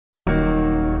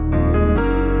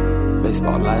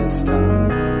baseball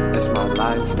lifestyle. It's my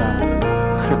lifestyle.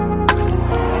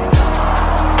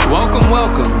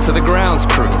 Welcome to the Grounds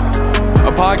Crew,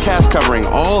 a podcast covering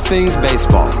all things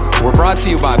baseball. We're brought to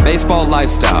you by Baseball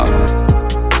Lifestyle.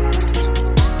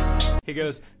 He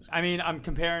goes, I mean, I'm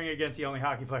comparing against the only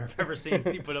hockey player I've ever seen.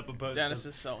 He put up a post. Dennis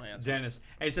is so handsome. Dennis.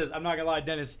 And he says, I'm not going to lie,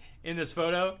 Dennis, in this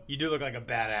photo, you do look like a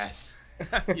badass.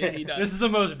 Yeah, he does. This is the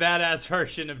most badass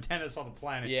version of Dennis on the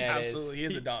planet. Yeah, absolutely. He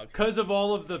is a dog. Because of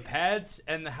all of the pads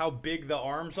and how big the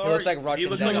arms are. He looks like Russian. He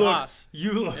looks like a boss.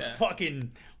 You look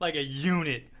fucking like a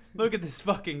unit. Look at this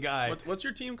fucking guy. What's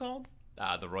your team called?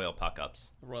 The Royal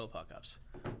Puck-Ups. The Royal Puck-Ups.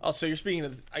 Oh, so you're speaking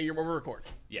of we're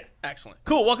recording. Yeah. Excellent.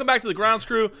 Cool. Welcome back to the Grounds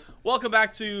Crew. Welcome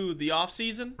back to the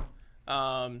off-season.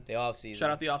 The off-season. Shout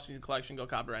out the off-season collection. Go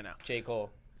cop it right now. J. Cole.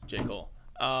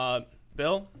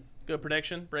 Bill, good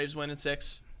prediction. Braves win in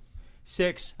 6.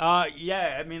 6.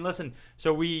 Yeah, I mean, listen,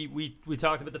 so we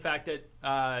talked about the fact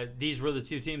that these were the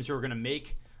two teams who were going to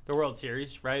make the World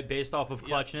Series, right, based off of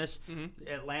clutchness. Yep. Mm-hmm.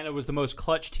 Atlanta was the most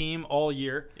clutch team all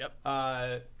year.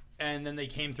 Yep. And then they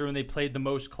came through and they played the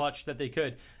most clutch that they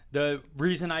could. The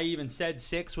reason I even said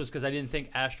 6 was because I didn't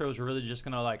think Astros were really just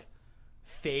going to, like,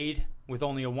 fade with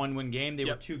only a 1-win game. They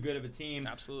were too good of a team.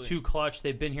 Absolutely. Too clutch.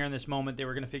 They've been here in this moment. They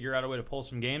were going to figure out a way to pull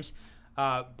some games.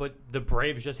 But the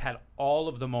Braves just had all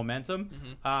of the momentum.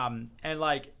 Mm-hmm. And,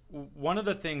 like, one of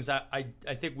the things I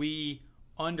think we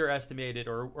underestimated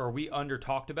or we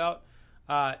under-talked about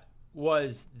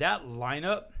was that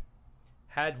lineup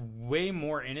had way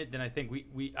more in it than I think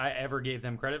I ever gave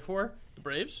them credit for. The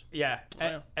Braves? Yeah. Oh,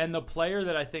 yeah. And the player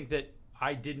that I think that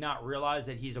I did not realize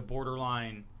that he's a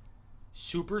borderline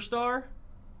superstar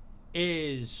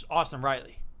is Austin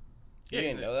Riley. You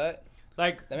didn't know that?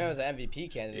 Like, that man was an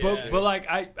MVP candidate. But like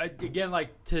I again, like,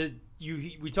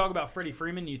 we talk about Freddie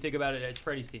Freeman, you think about it as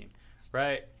Freddie's team,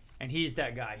 right? And he's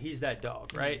that guy, he's that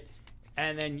dog, right?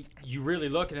 And then you really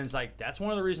look at it and it's like, that's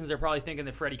one of the reasons they're probably thinking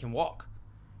that Freddie can walk,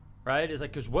 right? Is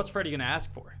like, because what's Freddie going to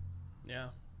ask for? Yeah.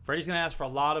 Freddie's going to ask for a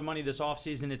lot of money this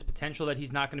offseason. It's potential that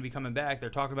he's not going to be coming back. They're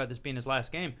talking about this being his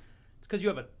last game. It's because you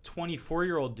have a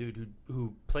 24-year-old dude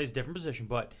who plays a different position,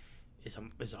 but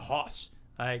is a hoss.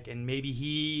 Like, and maybe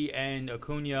he and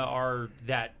Acuna are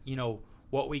that,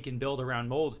 what we can build around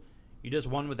mold. You just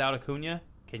won without Acuna.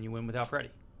 Can you win without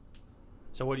Freddie?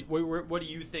 So what do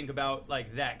you think about,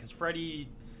 like, that? Because Freddie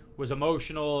was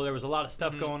emotional. There was a lot of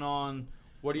stuff going on.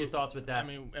 What are your thoughts with that? I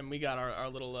mean, and we got our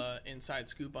little inside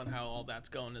scoop on how all that's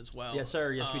going as well. Yes,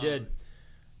 sir. Yes, we did.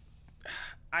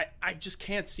 I just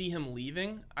can't see him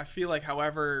leaving. I feel like,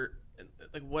 however,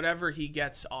 like, whatever he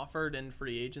gets offered in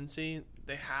free agency,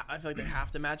 I feel like they have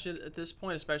to match it at this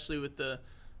point, especially with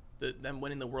them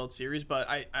winning the World Series. But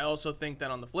I also think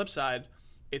that on the flip side,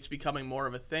 it's becoming more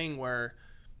of a thing where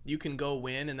you can go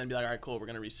win and then be like, all right, cool, we're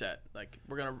gonna reset. Like,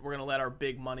 we're gonna let our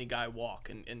big money guy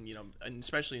walk, and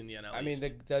especially in the NL East. I mean,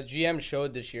 the GM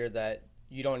showed this year that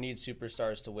you don't need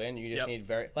superstars to win. You just need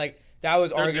that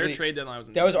was arguably their trade deadline was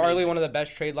arguably one of the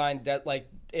best trade line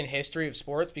in history of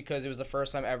sports, because it was the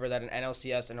first time ever that an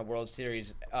NLCS and a World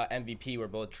Series MVP were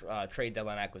both trade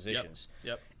deadline acquisitions.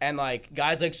 Yep. And, like,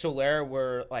 guys like Soler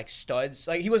were, like, studs.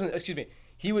 Like, he wasn't. Excuse me.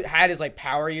 He had his, like,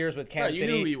 power years with Kansas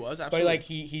City. You knew who he was, absolutely. But, like,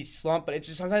 he slumped. But it's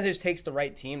just sometimes it just takes the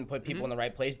right team to put people in the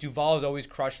right place. Duvall has always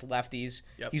crushed lefties.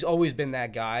 Yep. He's always been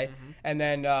that guy. Mm-hmm. And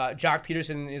then Jock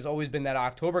Peterson has always been that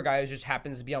October guy who just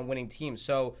happens to be on winning teams.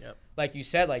 So, like you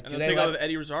said, like, and the pick of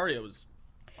Eddie Rosario was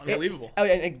unbelievable.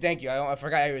 Thank you. I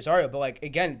forgot Eddie Rosario. But, like,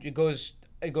 again, it goes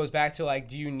back to, like,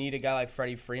 do you need a guy like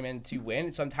Freddie Freeman to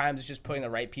win? Sometimes it's just putting the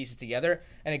right pieces together,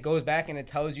 and it goes back and it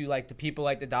tells you, like, the people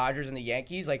like the Dodgers and the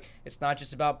Yankees, like, it's not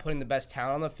just about putting the best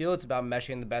talent on the field, it's about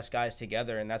meshing the best guys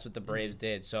together, and that's what the Braves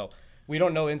did. So we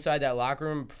don't know inside that locker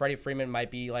room. Freddie Freeman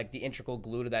might be, like, the integral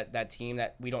glue to that team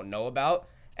that we don't know about,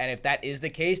 and if that is the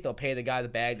case, they'll pay the guy the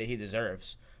bag that he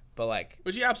deserves. But, like,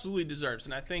 which he absolutely deserves.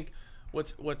 And I think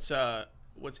what's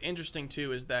interesting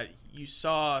too is that you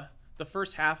saw the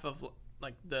first half of,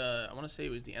 like, I want to say it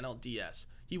was the NLDS.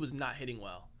 He was not hitting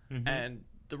well, and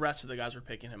the rest of the guys were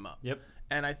picking him up. Yep.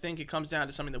 And I think it comes down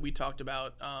to something that we talked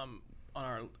about on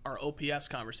our OPS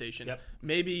conversation. Yep.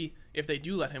 Maybe if they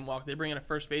do let him walk, they bring in a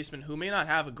first baseman who may not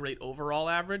have a great overall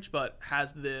average, but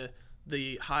has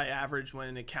the high average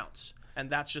when it counts. And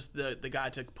that's just the guy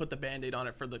to put the Band-Aid on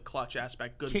it for the clutch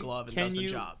aspect, glove, and does the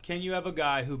job. Can you have a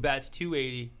guy who bats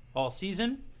 .280 all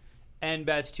season and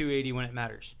bats .280 when it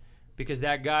matters? Because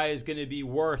that guy is going to be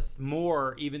worth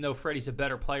more, even though Freddie's a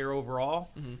better player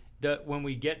overall. Mm-hmm. When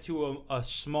we get to a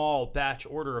small batch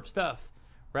order of stuff,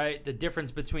 right? The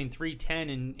difference between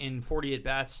 310 in 48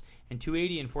 bats and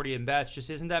 280 in 48 bats just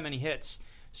isn't that many hits.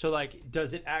 So, like,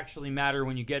 does it actually matter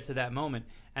when you get to that moment?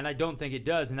 And I don't think it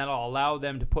does, and that'll allow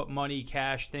them to put money,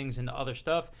 cash, things into other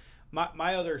stuff.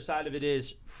 My other side of it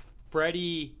is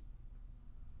Freddie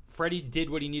did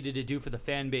what he needed to do for the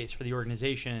fan base, for the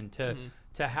organization, to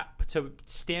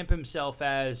stamp himself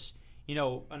as, you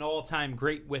know, an all-time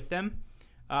great with them.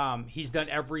 He's done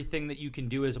everything that you can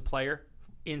do as a player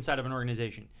inside of an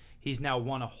organization. He's now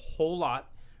won a whole lot.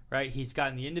 Right, he's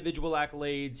gotten the individual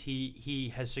accolades.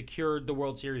 He has secured the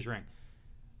World Series ring.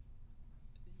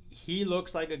 He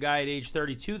looks like a guy at age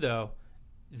 32, though,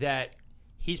 that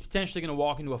he's potentially going to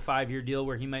walk into a 5-year deal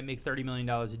where he might make $30 million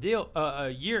a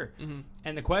year. Mm-hmm.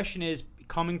 And the question is,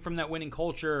 coming from that winning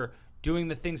culture, doing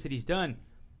the things that he's done,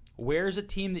 where's a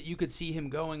team that you could see him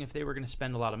going if they were going to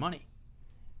spend a lot of money?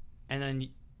 And then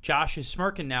Josh is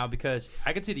smirking now because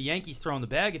I could see the Yankees throwing the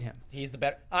bag at him. He's the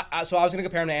better. So I was going to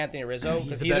compare him to Anthony Rizzo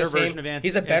because he's a better version of Anthony.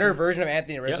 He's a better version of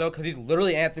Anthony Rizzo because he's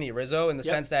literally Anthony Rizzo in the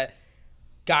sense that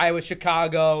guy with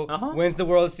Chicago, wins the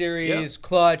World Series,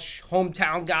 clutch,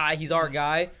 hometown guy. He's our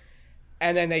guy.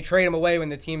 And then they trade him away when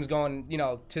the team's going, you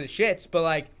know, to the shits. But,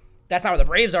 like, that's not where the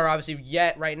Braves are, obviously,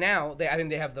 yet right now. I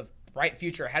think they have the bright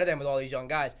future ahead of them with all these young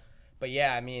guys. But,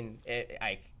 yeah, I mean,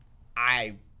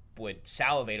 I would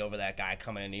salivate over that guy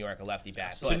coming to New York, a lefty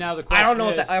bat. So now the question I don't know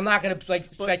if I'm not going to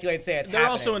speculate and say it's they're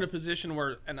happening. also in a position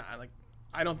where, and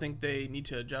I don't think they need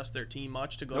to adjust their team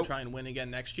much to go try and win again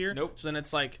next year. So then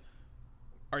it's like,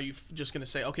 are you just going to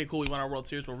say, okay, cool, we won our World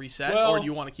Series, we'll reset, or do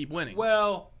you want to keep winning?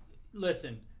 Well,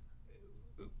 listen,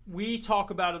 we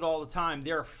talk about it all the time.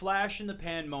 There are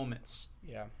flash-in-the-pan moments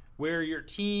where your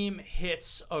team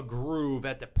hits a groove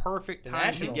at the perfect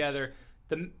time together.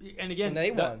 And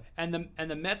they won. And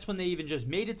the Mets, when they even just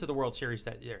made it to the World Series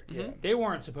that year, they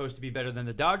weren't supposed to be better than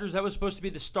the Dodgers. That was supposed to be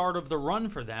the start of the run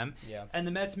for them. And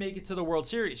the Mets make it to the World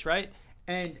Series, right?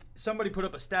 And somebody put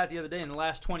up a stat the other day. In the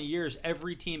last 20 years,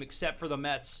 every team except for the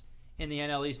Mets in the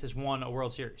NL East has won a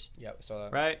World Series. Yep, I saw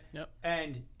that. Right? Yep.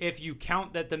 And if you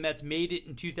count that the Mets made it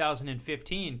in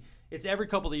 2015, it's every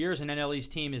couple of years an NL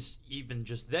East team is even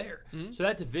just there. So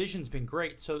that division's been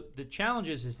great. So the challenge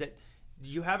is that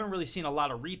you haven't really seen a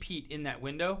lot of repeat in that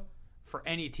window for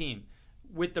any team.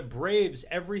 With the Braves,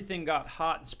 everything got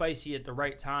hot and spicy at the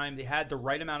right time. They had the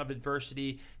right amount of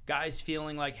adversity. Guys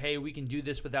feeling like, hey, we can do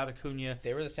this without Acuna.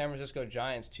 They were the San Francisco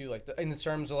Giants, too. Like in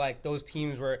terms of, like, those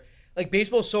teams where, like,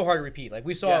 baseball's so hard to repeat. Like,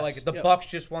 we saw, like, the Bucks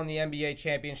just won the NBA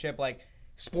championship. Like,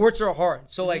 sports are hard.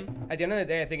 So, like, at the end of the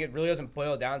day, I think it really doesn't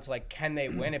boil down to, like, can they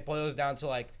win? It boils down to,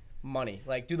 like, money.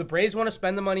 Like, do the Braves want to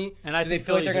spend the money? And I think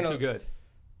Phillies are too good.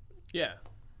 Yeah.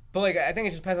 But, like, I think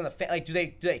it just depends on the like, do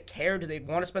they care? Do they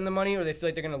want to spend the money? Or they feel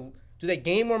like they're going to – do they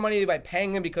gain more money by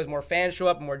paying him because more fans show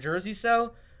up and more jerseys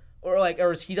sell? Or, like,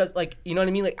 or is he does – like, you know what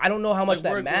I mean? Like, I don't know how much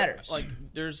that matters. Like,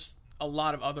 there's a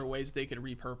lot of other ways they could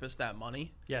repurpose that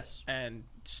money. Yes. And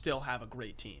still have a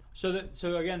great team.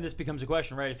 So, again, this becomes a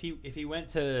question, right? If he went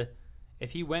to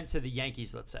the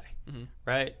Yankees, let's say,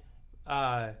 right,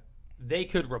 they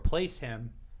could replace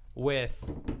him with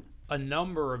 – a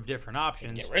number of different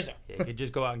options. Get Rizzo. They could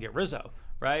just go out and get Rizzo,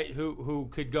 right? Who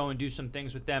could go and do some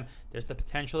things with them. There's the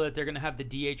potential that they're going to have the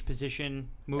DH position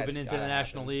moving into the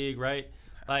National League, right?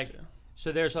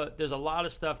 So there's a lot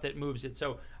of stuff that moves it.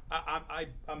 So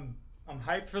I'm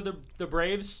hyped for the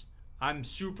Braves. I'm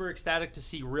super ecstatic to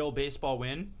see real baseball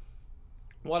win.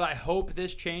 What I hope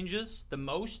this changes the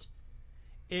most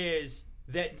is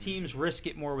that teams risk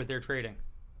it more with their trading.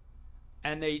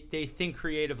 And they think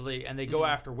creatively, and they go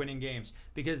after winning games.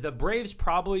 Because the Braves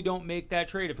probably don't make that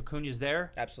trade if Acuna's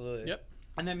there. Absolutely. Yep.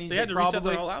 And that means they had to reset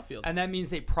their whole outfield. And that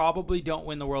means they probably don't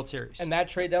win the World Series. And that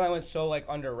trade deadline went so, like,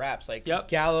 under wraps. Like,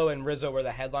 Gallo and Rizzo were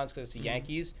the headlines because it's the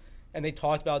Yankees. And they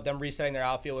talked about them resetting their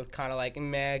outfield with kind of, like,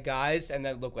 meh guys. And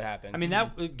then look what happened. I mean,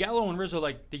 that Gallo and Rizzo,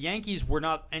 like, the Yankees were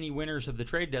not any winners of the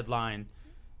trade deadline.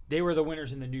 They were the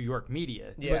winners in the New York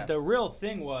media. Yeah. But the real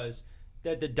thing was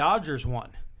that the Dodgers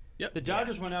won. Yep. The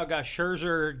Dodgers went out, got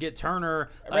Scherzer, get Turner.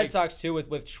 Red Sox, too,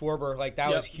 with Schwarber. Like, that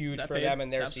was huge for them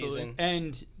in their season.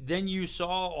 And then you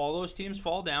saw all those teams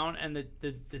fall down, and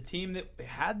the team that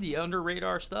had the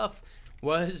under-radar stuff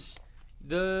was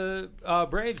the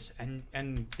Braves,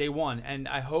 and they won. And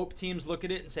I hope teams look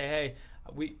at it and say,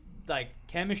 hey,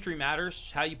 chemistry matters.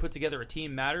 How you put together a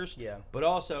team matters. Yeah. But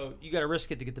also, you got to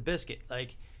risk it to get the biscuit.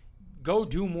 Like, go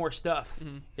do more stuff.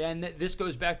 And this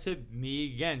goes back to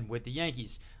me again with the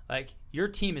Yankees. Like, your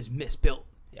team is misbuilt.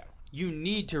 Yeah. You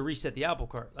need to reset the apple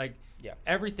cart. Like, yeah.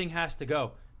 Everything has to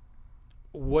go.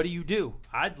 What do?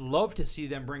 I'd love to see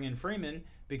them bring in Freeman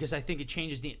because I think it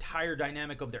changes the entire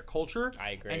dynamic of their culture.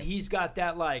 I agree. And he's got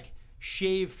that, like,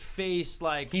 shaved face,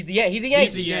 like... He's a Yankee. He's a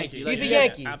Yankee. He's a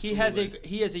Yankee.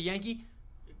 He has a Yankee,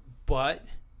 but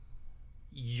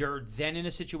you're then in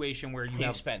a situation where you He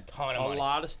have spent a ton of a money.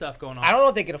 lot of stuff going on. I don't know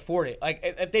if they could afford it. Like,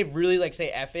 if they really, like, say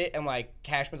F it and, like,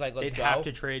 Cashman's like, let's They'd go. have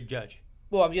to trade Judge.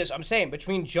 Well, I'm saying,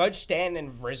 between Judge, Stanton,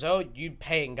 and Rizzo, you'd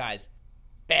paying guys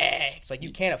bags. Like,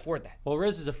 you can't afford that. Well,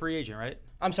 Riz is a free agent, right?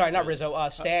 I'm sorry, not Rizzo.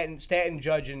 Stanton,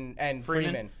 Judge, and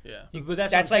Freeman. Yeah. But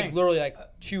that's That's what I'm like saying. literally like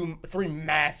 2-3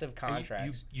 massive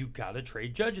contracts. You got to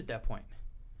trade Judge at that point.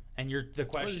 And the What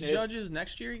question is is, Judge's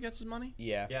next year he gets his money?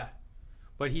 Yeah.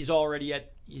 but he's already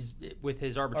he's with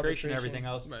his arbitration and everything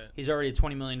else. Right. He's already a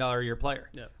 $20 million a year player.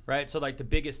 Yeah. Right. So like the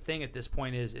biggest thing at this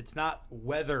point is it's not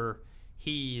whether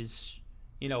he's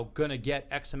gonna get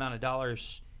X amount of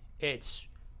dollars. It's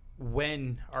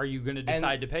when are you going to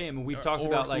decide to pay him? And we've talked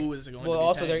about like who is it going Well, to be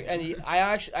also, paying?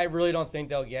 I really don't think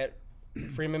they'll get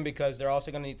Freeman because they're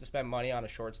also going to need to spend money on a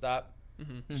shortstop.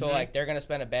 Mm-hmm. So like they're going to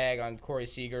spend a bag on Corey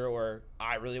Seager, or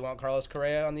I really want Carlos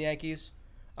Correa on the Yankees.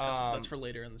 That's for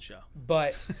later in the show.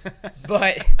 But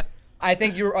I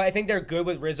think they're good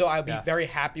with Rizzo. I'd be Yeah. very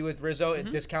happy with Rizzo.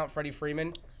 Discount Freddie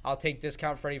Freeman. I'll take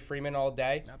discount Freddie Freeman all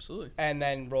day, Absolutely. and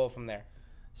then roll from there.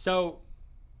 So,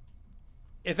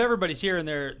 if everybody's here and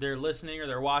they're listening or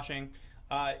they're watching,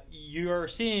 you're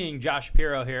seeing Josh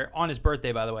Shapiro here on his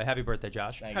birthday, by the way. Happy birthday,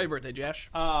 Josh. Thank Happy you. birthday, Josh.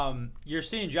 You're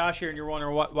seeing Josh here and you're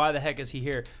wondering why the heck is he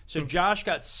here? So Josh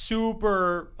got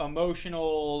super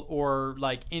emotional or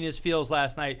like in his feels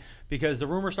last night because the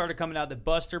rumor started coming out that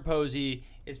Buster Posey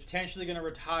is potentially going to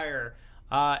retire.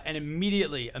 And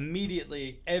immediately,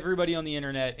 everybody on the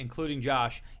internet, including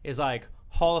Josh, is like,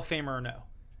 Hall of Famer or no?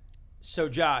 So,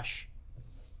 Josh,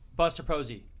 Buster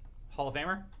Posey, Hall of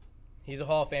Famer? He's a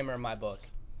Hall of Famer in my book.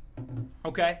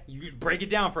 Okay. You could break it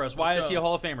down for us. Why Let's is he go. a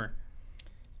Hall of Famer?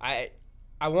 I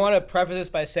want to preface this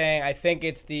by saying I think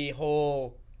it's the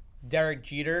whole Derek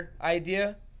Jeter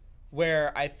idea,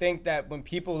 where I think that when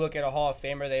people look at a Hall of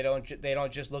Famer, they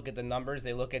don't just look at the numbers;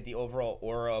 they look at the overall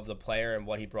aura of the player and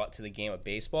what he brought to the game of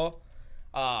baseball.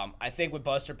 I think with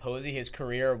Buster Posey, his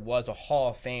career was a Hall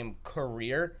of Fame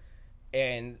career,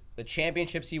 and the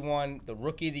championships he won, the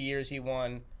Rookie of the Years he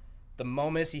won, the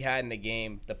moments he had in the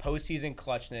game, the postseason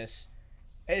clutchness.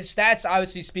 His stats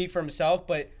obviously speak for himself,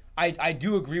 but I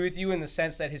do agree with you in the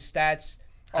sense that his stats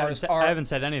I haven't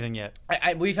said anything yet.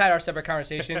 we've had our separate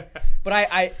conversation,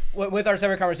 but with our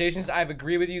separate conversations, I've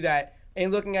agreed with you that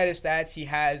in looking at his stats, he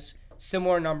has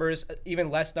similar numbers, even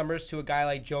less numbers to a guy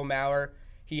like Joe Mauer.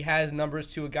 He has numbers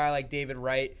to a guy like David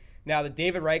Wright. Now, the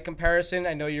David Wright comparison,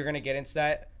 I know you're going to get into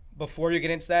that. Before you get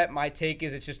into that, my take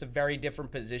is it's just a very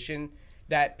different position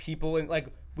that people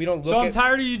we don't look So I'm at.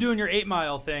 tired of you doing your 8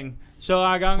 Mile thing. So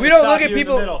I'm gonna We don't stop look at you in the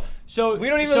people- middle. So we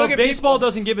don't even so look at baseball people-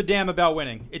 doesn't give a damn about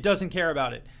winning. It doesn't care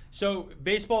about it. So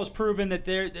baseball has proven that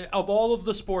of all of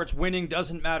the sports, winning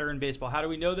doesn't matter in baseball. How do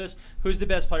we know this? Who's the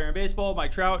best player in baseball?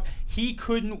 Mike Trout. He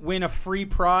couldn't win a free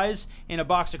prize in a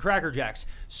box of Cracker Jacks.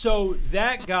 So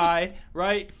that guy,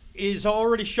 right, is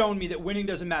already shown me that winning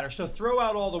doesn't matter. So throw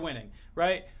out all the winning,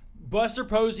 right? Buster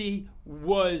Posey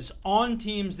was on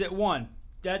teams that won.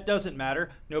 That doesn't matter.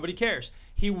 Nobody cares.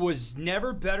 He was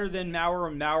never better than Mauer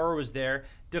when Mauer was there.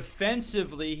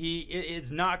 Defensively, he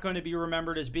is not going to be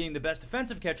remembered as being the best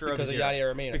defensive catcher Because of his of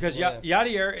year. Yadier Armida. Because Yeah.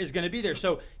 Yadier is going to be there.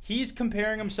 So he's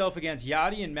comparing himself against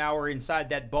Yadi and Mauer inside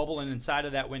that bubble and inside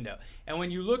of that window. And when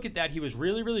you look at that, he was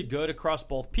really, really good across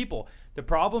both people. The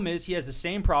problem is he has the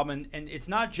same problem, and it's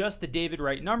not just the David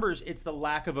Wright numbers, it's the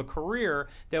lack of a career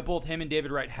that both him and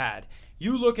David Wright had.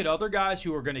 You look at other guys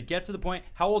who are going to get to the point.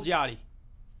 How old's Yadi?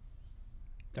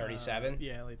 37.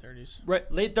 Yeah, late 30s. Right,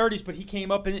 late 30s, but he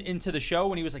came up into the show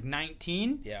when he was like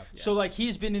 19. Yeah. So like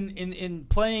he's been in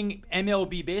playing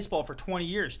MLB baseball for 20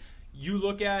 years. You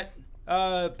look at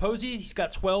Posey, he's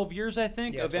got 12 years, I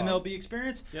think, Yeah, of 12. MLB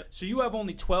experience. Yep. So you have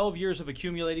only 12 years of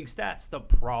accumulating stats. The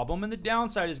problem and the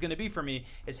downside is going to be for me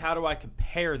is how do I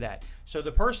compare that? So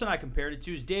the person I compared it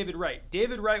to is David Wright.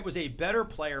 David Wright was a better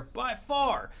player by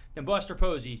far than Buster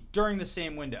Posey during the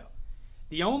same window.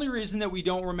 The only reason that we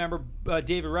don't remember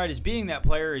David Wright as being that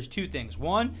player is two things.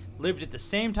 One, lived at the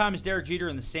same time as Derek Jeter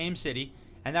in the same city,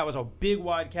 and that was a big,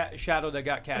 wide shadow that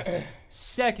got cast.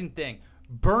 Second thing,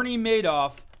 Bernie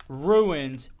Madoff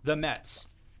ruined the Mets.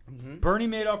 Bernie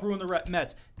Madoff ruined the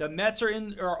Mets. The Mets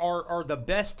are the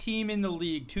best team in the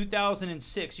league.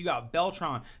 2006, you got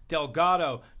Beltran,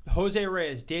 Delgado, Jose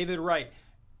Reyes, David Wright.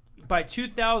 By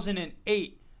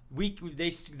 2008,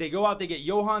 they go out, they get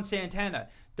Johan Santana.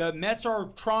 The Mets are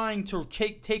trying to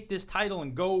take this title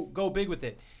and go big with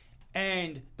it.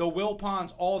 And the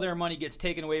Wilpons, all their money gets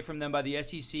taken away from them by the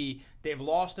SEC. They've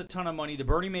lost a ton of money. The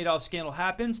Bernie Madoff scandal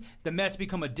happens. The Mets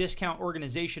become a discount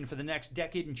organization for the next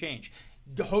decade and change.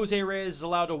 Jose Reyes is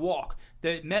allowed to walk.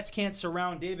 The Mets can't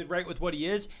surround David Wright with what he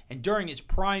is, and during his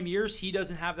prime years, he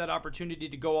doesn't have that opportunity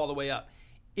to go all the way up.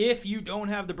 If you don't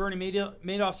have the Bernie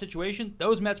Madoff situation,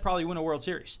 those Mets probably win a World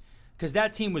Series. Because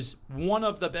that team was one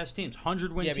of the best teams,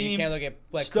 100-win Yeah, but team. you can't look at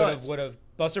like studs. would have.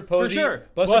 Buster Posey. For sure.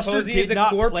 Buster Posey did is the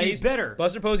not core play piece. better.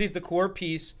 Buster Posey is the core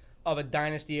piece of a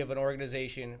dynasty of an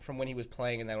organization from when he was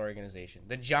playing in that organization.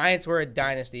 The Giants were a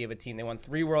dynasty of a team. They won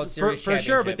 3 World Series For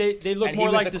sure, but championships. they look And he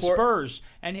more was like the core- Spurs.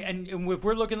 And if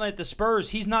we're looking at the Spurs,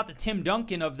 he's not the Tim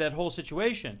Duncan of that whole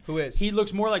situation. Who is? He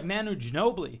looks more like Manu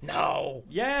Ginobili. No.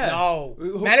 Yeah. No.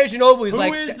 Who- Manu Ginobili is Who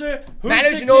like is the who's Manu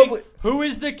the Ginobili. king, who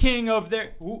is the king of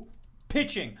their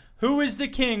pitching? Who is the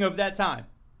king of that time?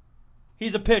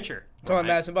 He's a pitcher. Come on,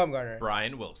 Madison Bumgarner.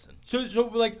 Brian Wilson. So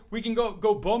like we can go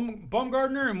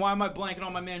Bumgardner, and why am I blanking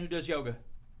on my man who does yoga?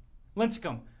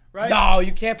 Lincecum, right? No,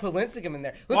 you can't put Lincecum in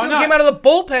there. Why Lincecum not? came out of the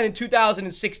bullpen in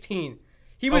 2016.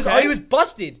 He was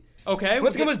busted. Okay.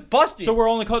 Lincecum was busted. So we're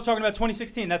only talking about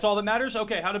 2016. That's all that matters?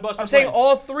 Okay, how did Buster I'm play? saying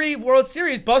all 3 World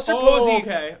Series, Buster Oh, Posey.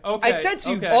 okay. I said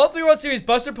to you, okay. all 3 World Series,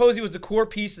 Buster Posey was the core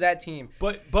piece of that team.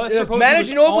 But Buster Posey Manu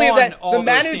was Ginobili of on that, all the those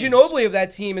Manu teams. Ginobili of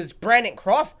that team is Brandon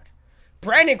Crawford.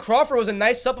 Brandon Crawford was a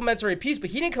nice supplementary piece, but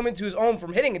he didn't come into his own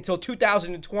from hitting until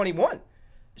 2021.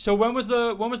 So when was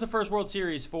the first World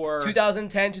Series for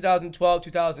 2010, 2012,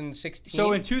 2016.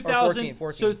 So in or 2000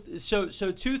 14.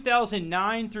 so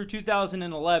 2009 through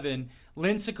 2011,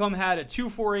 Lincecum had a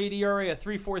 2.48 ERA, a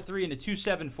 3.43, and a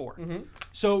 2.74. Mm-hmm.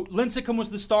 So Lincecum was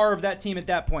the star of that team at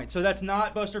that point. So that's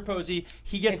not Buster Posey.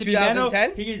 He gets In to be Manu.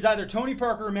 2010? He is either Tony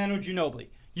Parker or Manu Ginobili.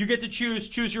 You get to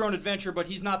choose your own adventure, but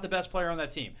he's not the best player on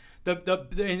that team. In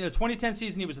the 2010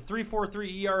 season, he was a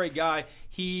 3.43 ERA guy.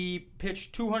 He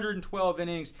pitched 212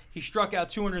 innings. He struck out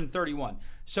 231.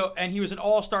 And he was an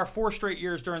all-star 4 straight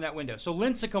years during that window. So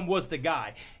Lincecum was the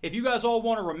guy. If you guys all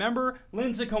want to remember,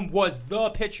 Lincecum was the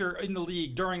pitcher in the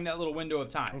league during that little window of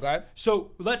time. Okay.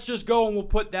 So let's just go and we'll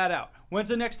put that out. When's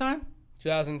the next time?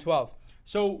 2012.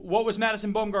 So what was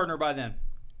Madison Bumgarner by then?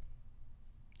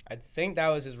 I think that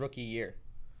was his rookie year.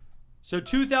 So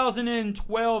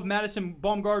 2012, Madison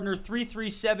Bumgarner,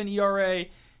 3.37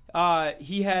 ERA.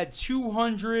 He had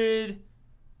 200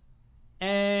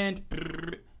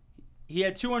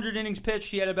 innings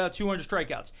pitched. He had about 200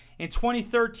 strikeouts. In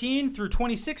 2013 through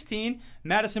 2016,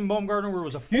 Madison Bumgarner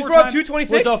was a You threw up four-time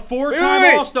 226? was a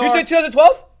four-time All-Star. You said 2012?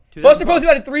 2012. Buster Posey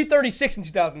had a 336 in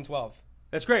 2012.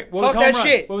 That's great. What Talk was home that runs?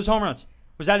 shit. What was home runs?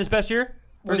 Was that his best year?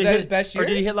 Was did that he his best year? Or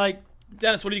did he hit like?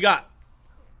 Dennis, what do you got?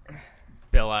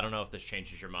 Bill, I don't know if this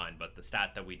changes your mind, but the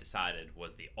stat that we decided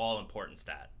was the all-important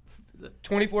stat.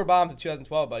 24 bombs in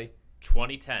 2012, buddy.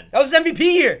 2010. That was his MVP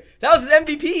year. That was his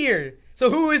MVP year. So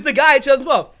who is the guy in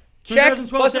 2012? Check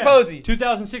 2012 Buster yeah. Posey.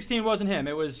 2016 wasn't him.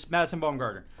 It was Madison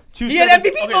Bumgarner. He had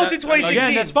MVP votes in 2016.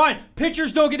 Again, that's fine.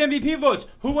 Pitchers don't get MVP votes.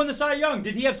 Who won the Cy Young?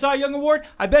 Did he have Cy Young award?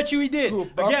 I bet you he did.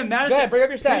 Again, Madison. Go ahead, bring up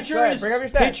your stats. Go ahead, bring up your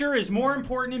stats. Pitcher is more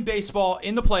important in baseball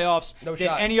in the playoffs No than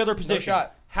shot. any other No position.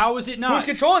 shot. How is it not? Who's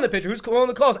controlling the pitcher? Who's calling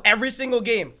the calls every single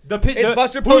game? It's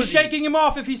Buster Who's Posey. shaking him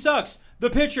off if he sucks? The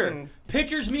pitcher.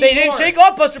 Pitchers mean They didn't more. shake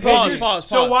off Buster Posey. Pause.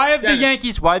 So why have Dennis. the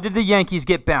Yankees? Why did the Yankees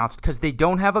get bounced? Because they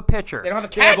don't have a pitcher. They don't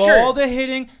have a They have catcher. all the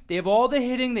hitting. They have all the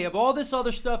hitting. They have all this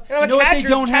other stuff. They don't have you know a what catcher they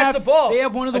don't to catch have? the ball. They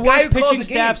have one of the A guy worst who calls pitching the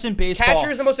game. staffs in baseball.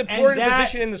 Catcher is the most And important that-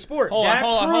 position in the sport. Hold That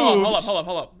on.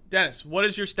 proves- Dennis, what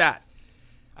is your stat?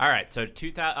 All right, so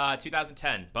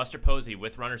 2010, Buster Posey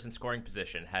with runners in scoring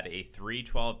position had a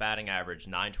 312 batting average,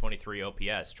 923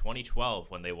 OPS. 2012,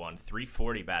 when they won,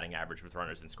 340 batting average with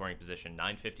runners in scoring position,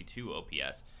 952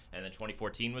 OPS. And then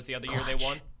 2014 was the other year they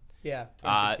won. Yeah.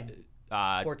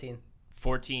 14.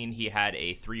 14, he had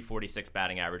a 346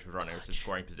 batting average with runners in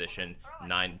scoring position,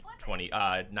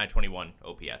 921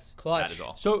 OPS. Clutch. That is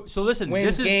all. So listen. Wins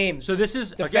this is games. So this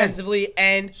is again. Defensively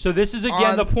and So this is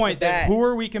again on the point the that bat. who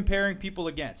are we comparing people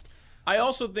against? I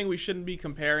also think we shouldn't be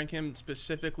comparing him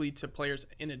specifically to players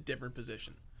in a different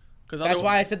position. Because that's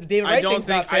why I said the David I Wright don't thing's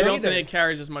not think I fair don't either. think it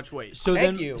carries as much weight. So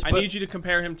Thank then, you. I but- need you to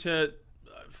compare him to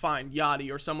fine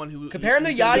Yachty or someone who Compare him to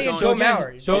who's gonna be Yachty and going- Joe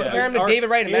Mauer. So Compare him to David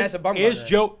Wright and Madison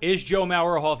Bumgarner. Is Joe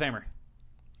Mauer a Hall of Famer?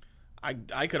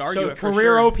 I could argue So it for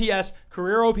career sure.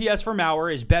 career OPS for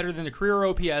Mauer is better than the career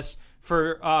OPS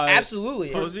for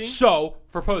Absolutely. Posey?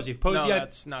 For Posey. Posey No, had-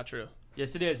 that's not true.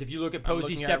 yes, it is. If you look at I'm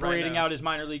Posey looking at it right separating now. out his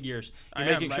minor league years, I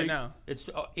you're am making right sure now. it's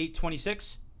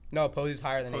 826. No, Posey's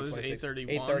higher than Posey's 826.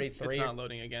 831. 833. It's not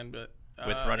loading again, but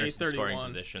With runners in scoring 831.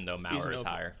 position, though, He's Mauer an is open.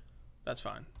 higher. That's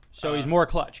fine. So he's more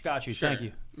clutch. Got you. Sure. Thank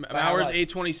you. how Mauer's much?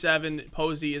 827.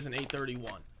 Posey is an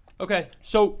 831. Okay,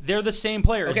 so they're the same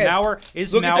players. Okay. Mauer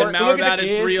is Look at Mauer. the- Mauer look at the- batted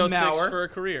is 306 Mauer- for a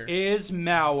career. Is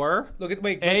Mauer Look at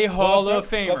wait. a go Hall up,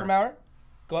 of Go up Famer? for Mauer.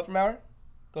 Go up for Mauer.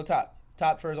 Go top.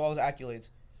 Top for all his accolades.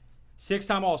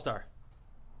 6-time All-Star.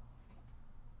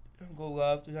 Go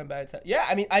love, 3-time batting title. Yeah,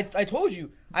 I mean, I told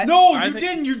you. No, you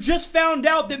didn't. You just found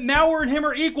out that Mauer and him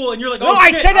are equal, and you're like, No, oh, I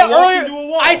shit, said that walked earlier. into a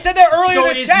wall. I said that earlier So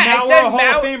in the is chat. I Mauer said a Hall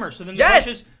of Famer? So then the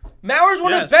question is, Mauer's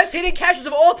one of the best hitting catchers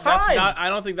of all time. That's not. I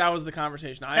don't think that was the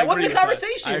conversation. That wasn't the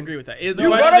conversation. I agree with that. You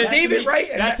brought up David Wright.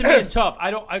 That to me is tough. I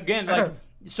don't. Again, like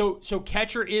so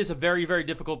catcher is a very, very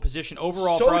difficult position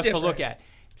overall So for us different. to look at.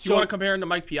 Do you want to compare him to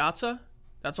Mike Piazza?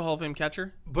 That's a Hall of Fame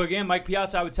catcher. But again, Mike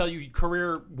Piazza, I would tell you,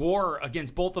 career WAR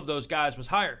against both of those guys was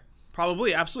higher.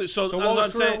 Probably, absolutely. So what was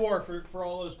I'm career saying, WAR for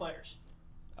all those players?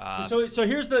 So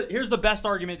here's the best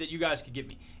argument that you guys could give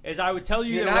me is I would tell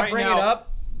you You're that not right bringing now. it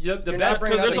up. The You're best not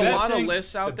because there's the a best lot thing- of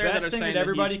lists out there the that best are thing saying that that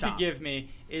everybody he's could top. give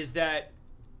me is that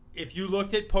if you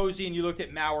looked at Posey and you looked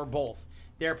at Mauer both,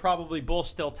 they're probably both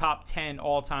still top 10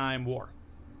 all-time WAR.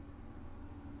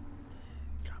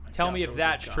 Tell me if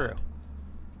that's true.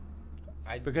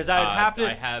 Because I would have to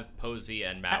I have Posey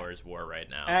and Mauer's WAR right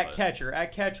now. at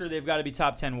catcher, they've got to be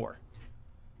top 10 WAR.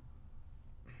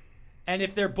 And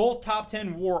if they're both top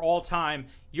 10 WAR all time,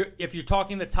 if you're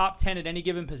talking the top 10 at any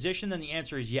given position, then the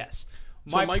answer is yes.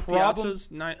 So Mike Piazza's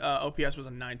OPS was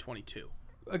a 922.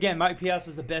 Again, Mike Piazza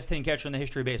is the best hitting catcher in the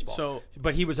history of baseball.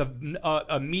 But he was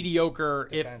a mediocre,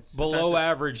 Defense. if below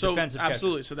average, defensive catcher.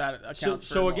 Absolutely. So that accounts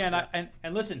for So more, again, yeah.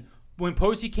 and listen, when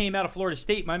Posey came out of Florida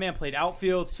State, my man played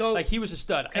outfield. So, like he was a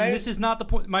stud. can And I- this is not the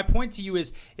point. My point to you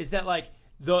is that like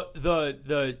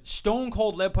the stone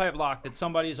cold lead pipe lock that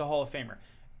somebody is a Hall of Famer.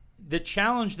 The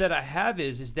challenge that I have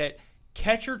is that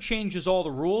catcher changes all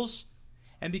the rules,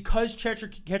 and because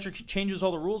catcher changes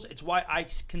all the rules, it's why I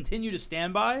continue to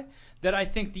stand by that I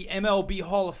think the MLB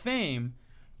Hall of Fame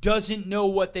doesn't know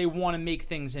what they want to make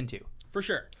things into. For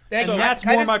sure. And So, that's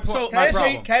can I more just- my point. Can I, My just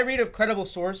problem. read, can I read a credible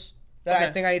source that I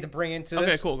Okay. think I need to bring into this?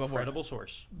 Okay, cool. Go for Credible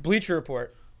source. Bleacher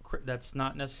Report. That's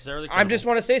not necessarily. I just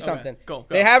want to say something. Go.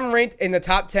 They have him ranked in the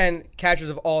top 10 catchers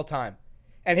of all time.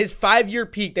 And his 5-year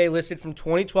peak they listed from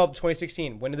 2012 to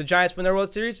 2016. When did the Giants win their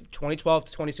World Series? 2012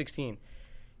 to 2016.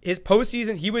 His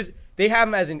postseason, they have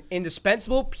him as an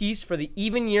indispensable piece for the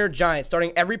even year Giants,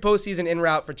 starting every postseason en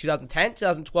route for 2010,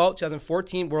 2012,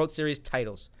 2014 World Series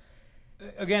titles.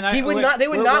 Again, They would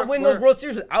not win those World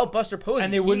Series without Buster Posey.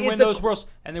 and they wouldn't win those worlds.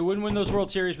 And they wouldn't win those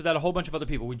World Series without a whole bunch of other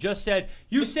people. We just said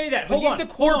you say that. but Hold he's on, the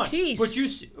core hold on. piece.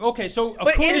 But okay, so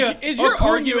But Acuna, Is your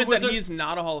Acuna argument was that he's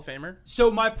not a Hall of Famer?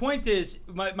 So my point is,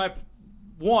 my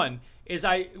one is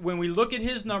when we look at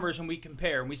his numbers and we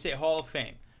compare and we say Hall of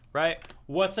Fame, right?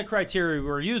 What's the criteria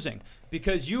we're using?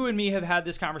 Because you and me have had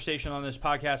this conversation on this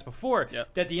podcast before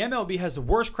that the MLB has the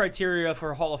worst criteria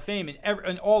for Hall of Fame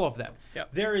in all of them. Yep.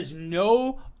 There is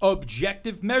no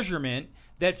objective measurement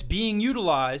that's being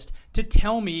utilized to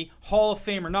tell me Hall of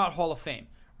Fame or not Hall of Fame,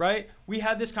 right? We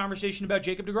had this conversation about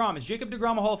Jacob deGrom. Is Jacob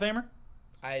deGrom a Hall of Famer?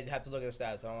 I'd have to look at the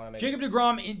stats. I don't want to make Jacob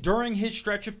deGrom, during his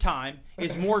stretch of time,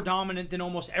 is more dominant than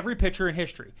almost every pitcher in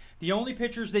history. The only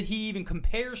pitchers that he even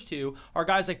compares to are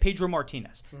guys like Pedro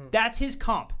Martinez. That's his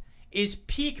comp. Is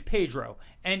peak Pedro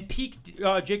and peak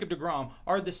Jacob deGrom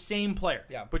are the same player.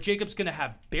 Yeah. But Jacob's going to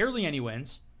have barely any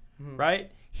wins, right?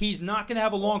 He's not going to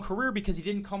have a long career because he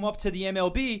didn't come up to the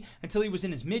MLB until he was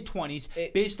in his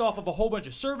mid-20s based off of a whole bunch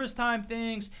of service time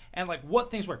things and like what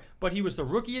things were. But he was the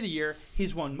Rookie of the Year.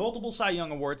 He's won multiple Cy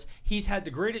Young Awards. He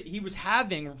was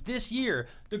having this year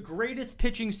the greatest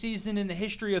pitching season in the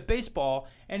history of baseball,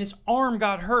 and his arm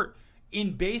got hurt.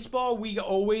 In baseball, we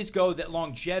always go that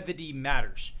longevity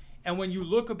matters. And when you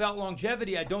look about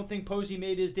longevity, I don't think Posey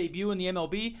made his debut in the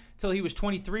MLB till he was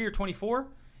 23 or 24.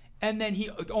 And then he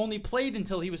only played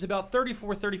until he was about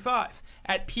 34, 35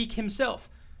 at peak himself.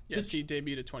 Yes, he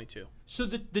debuted at 22. So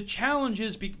the challenge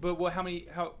is,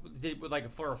 how did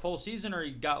like for a full season, or he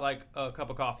got like a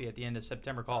cup of coffee at the end of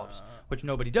September call-ups, which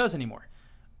nobody does anymore.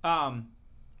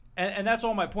 And that's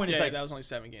all my point is. Yeah, like that was only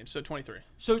 7 games, so 23.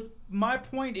 So my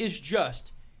point is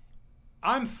just,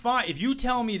 I'm fine if you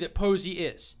tell me that Posey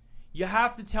is. You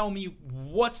have to tell me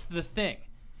what's the thing.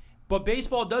 But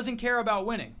baseball doesn't care about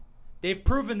winning. They've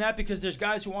proven that because there's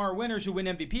guys who aren't winners who win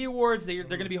MVP awards. They're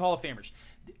going to be Hall of Famers.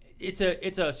 It's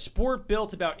a sport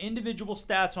built about individual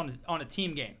stats on a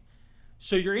team game.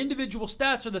 So your individual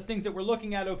stats are the things that we're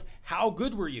looking at of how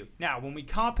good were you. Now, when we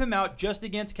comp him out just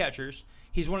against catchers,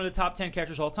 he's one of the top 10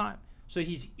 catchers all time. So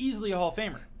he's easily a Hall of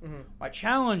Famer. My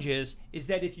challenge is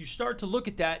that if you start to look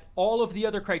at that, all of the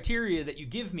other criteria that you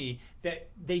give me that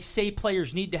they say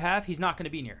players need to have, he's not going to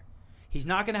be near. He's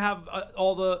not going to have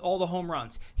all the home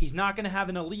runs. He's not going to have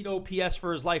an elite OPS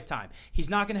for his lifetime. He's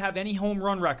not going to have any home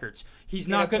run records. He's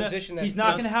not going to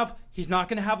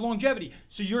have longevity.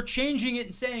 So you're changing it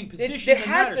and saying position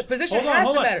matters. Position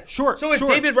has to matter. Sure. So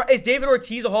is David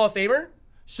Ortiz a Hall of Famer?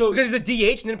 So because he's a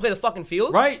DH and didn't play the fucking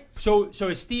field, right? So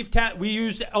is Steve we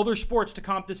use other sports to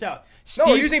comp this out.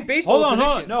 We're using baseball. Hold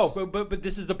on. No, but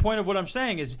this is the point of what I'm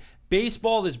saying is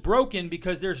baseball is broken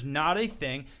because there's not a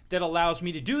thing that allows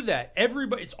me to do that.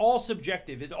 It's all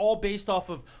subjective. It's all based off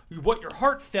of what your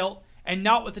heart felt and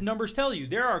not what the numbers tell you.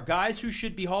 There are guys who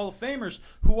should be Hall of Famers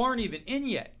who aren't even in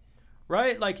yet,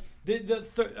 right? Like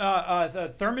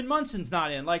Thurman Munson's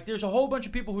not in. Like there's a whole bunch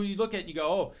of people who you look at and you go,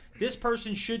 oh, this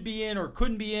person should be in or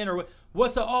couldn't be in or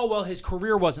his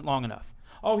career wasn't long enough.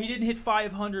 Oh, he didn't hit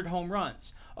 500 home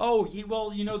runs. Oh,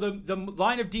 the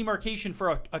line of demarcation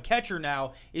for a catcher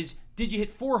now is did you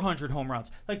hit 400 home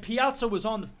runs? Like Piazza was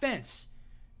on the fence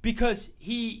because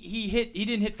he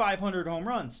didn't hit 500 home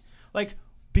runs. Like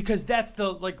because that's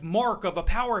the mark of a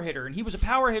power hitter, and he was a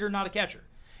power hitter, not a catcher.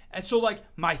 And so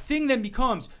my thing then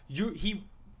becomes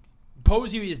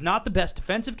Posey is not the best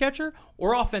defensive catcher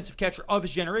or offensive catcher of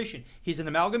his generation. He's an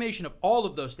amalgamation of all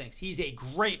of those things. He's a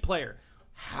great player.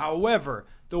 However,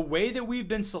 the way that we've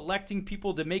been selecting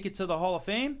people to make it to the Hall of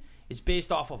Fame is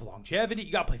based off of longevity.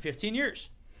 You got to play 15 years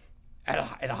at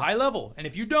a high level. And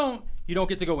if you don't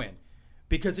get to go in.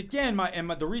 Because again,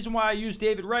 the reason why I use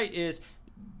David Wright is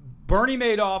Bernie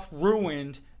Madoff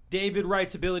ruined David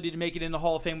Wright's ability to make it in the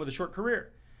Hall of Fame with a short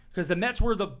career. Because the Mets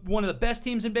were one of the best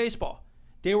teams in baseball.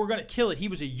 They were going to kill it. He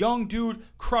was a young dude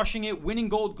crushing it, winning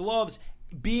Gold Gloves,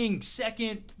 being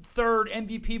second, third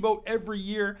MVP vote every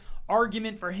year.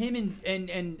 Argument for him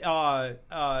and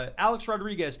Alex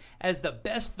Rodriguez as the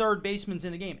best third basemen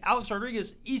in the game. Alex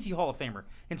Rodriguez, easy Hall of Famer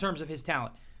in terms of his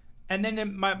talent. And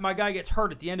then my guy gets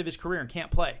hurt at the end of his career and can't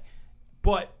play.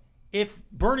 But if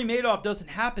Bernie Madoff doesn't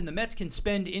happen, the Mets can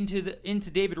spend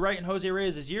into David Wright and Jose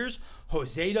Reyes' years.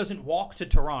 Jose doesn't walk to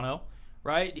Toronto,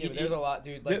 right? Yeah, there's a lot,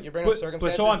 dude. You're bringing up circumstances.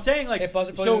 But so I'm saying,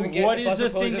 what is the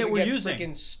thing that we're using?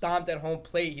 Freaking stomped at home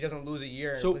plate, he doesn't lose a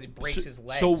year because he breaks his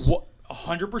legs. So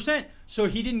 100%. So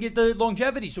he didn't get the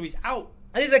longevity, so he's out.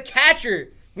 And he's a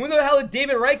catcher. When the hell did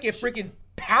David Wright get freaking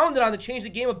pounded on to change the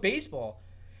game of baseball?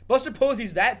 Buster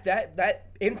Posey's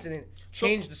that incident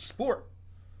changed the sport.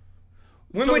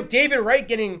 When with David Wright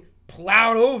getting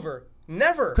plowed over?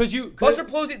 Never. Buster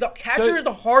Posey, the catcher is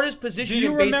the hardest position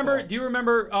in baseball. Do you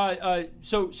remember?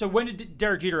 So when did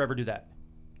Derek Jeter ever do that?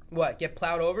 What? Get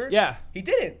plowed over? Yeah, he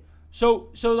didn't.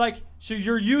 So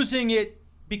you're using it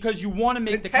because you want to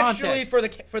make the context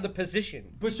for the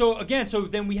position. But so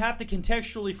then we have to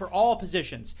contextually for all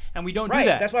positions, and we don't do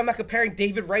that. That's why I'm not comparing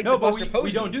David Wright to Buster Posey.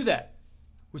 We don't do that.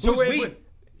 So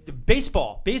the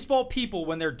baseball people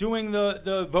when they're doing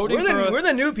the voting, we're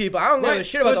the new people. I don't know the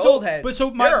shit about the old heads.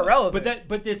 They're irrelevant.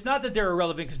 But it's not that they're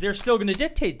irrelevant because they're still going to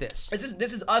dictate this.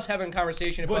 This is us having a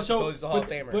conversation about Buster Posey's the Hall of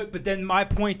Famer. But then my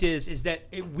point is that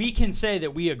we can say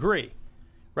that we agree,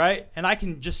 right? And I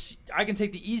can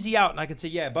take the easy out and I can say,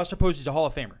 yeah, Buster Posey's a Hall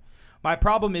of Famer. My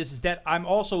problem is that I'm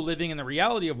also living in the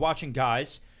reality of watching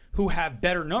guys who have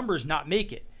better numbers not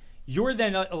make it. You're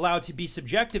then allowed to be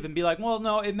subjective and be like, well,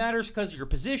 no, it matters because of your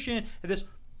position.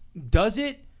 Does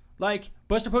it? Like,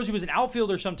 Buster Posey was an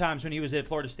outfielder sometimes when he was at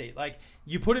Florida State. Like,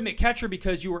 you put him at catcher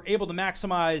because you were able to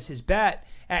maximize his bat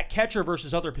at catcher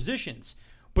versus other positions.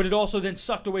 But it also then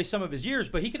sucked away some of his years.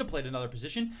 But he could have played another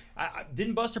position.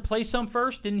 Didn't Buster play some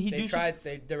first? Didn't he do some?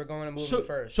 They were going to move him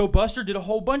first. So Buster did a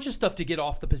whole bunch of stuff to get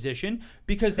off the position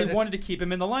because they wanted to keep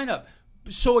him in the lineup.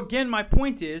 So again, my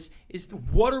point is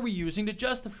what are we using to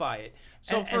justify it?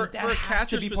 So for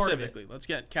catcher specifically, let's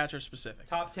get catcher specific.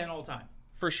 Top 10 all time.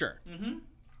 For sure. Mm-hmm.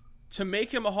 To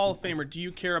make him a Hall of Famer, do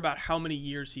you care about how many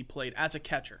years he played as a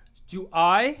catcher? Do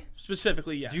I?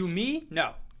 Specifically, yes. Do me?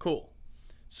 No. Cool.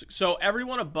 So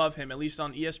everyone above him, at least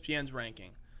on ESPN's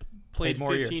ranking, played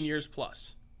 15 years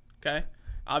plus. Okay?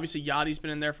 Obviously, Yachty's been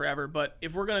in there forever, but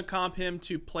if we're going to comp him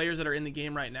to players that are in the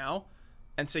game right now,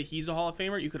 and say he's a Hall of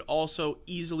Famer, you could also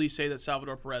easily say that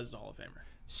Salvador Perez is a Hall of Famer.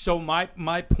 So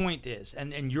my point is,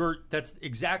 and that's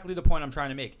exactly the point I'm trying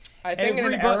to make. I think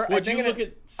in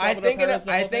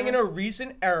a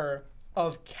recent era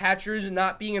of catchers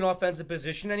not being in offensive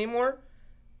position anymore,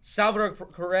 Salvador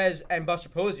Perez and Buster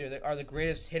Posey are the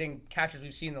greatest hitting catchers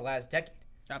we've seen in the last decade.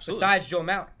 Absolutely. Besides Joe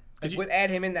Mauer. add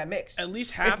him in that mix. At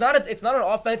least half. It's not an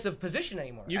offensive position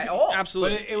anymore at all.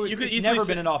 Absolutely. It's never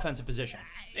been an offensive position.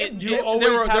 There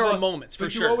were moments, for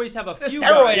sure. You always have a few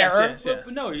steroid guys. era.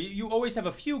 But no, you always have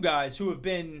a few guys who have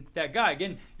been that guy.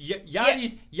 Again,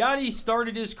 Yachty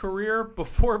started his career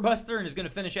before Buster and is going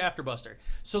to finish after Buster.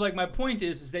 So, like, my point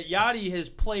is that Yachty has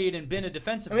played and been a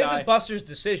defensive guy. This is Buster's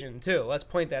decision, too. Let's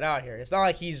point that out here. It's not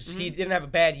like he didn't have a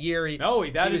bad year. He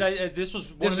batted. This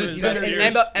was one of his he's better an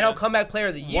years. NL comeback player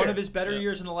of the year. One of his better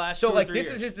years in the last 2 or 3 years. So, this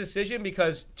is his decision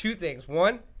because two things.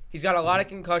 One, he's got a lot of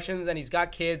concussions and he's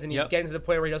got kids and he's getting to the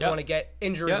point where he doesn't want to get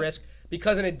injury risk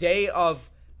because in a day of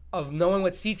knowing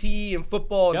what CTE and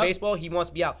football and baseball, he wants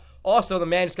to be out. Also, the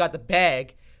man just got the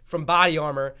bag from Body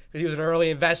Armor because he was an early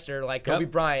investor like Kobe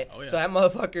Bryant. Oh, yeah. So that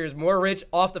motherfucker is more rich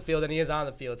off the field than he is on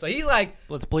the field. So he's like...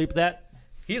 Let's bleep that.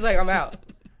 He's like, I'm out.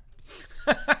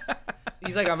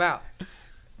 He's like, I'm out.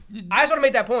 I just want to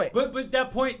make that point. But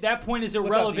that point is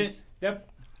irrelevant.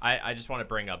 I just want to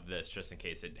bring up this just in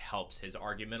case it helps his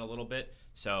argument a little bit.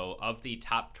 So of the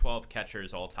top 12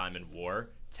 catchers all time in WAR,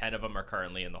 10 of them are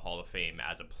currently in the Hall of Fame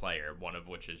as a player, one of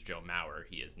which is Joe Mauer.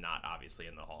 He is not obviously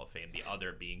in the Hall of Fame. The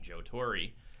other being Joe Torre.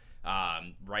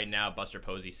 Right now, Buster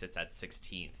Posey sits at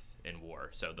 16th in WAR.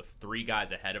 So the 3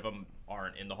 guys ahead of him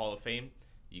aren't in the Hall of Fame.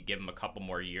 You give him a couple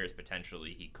more years,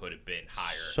 potentially he could have been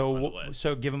higher on the list.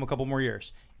 So give him a couple more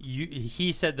years.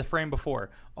 He said the frame before.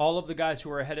 All of the guys who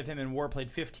were ahead of him in WAR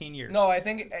played 15 years. No, I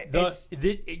think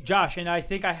Josh, and I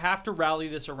think I have to rally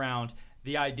this around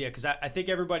the idea because I think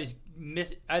everybody's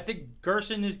I think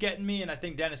Gerson is getting me, and I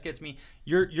think Dennis gets me.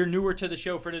 You're newer to the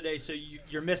show for today, so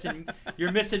you're missing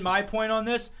my point on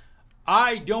this.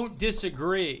 I don't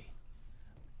disagree.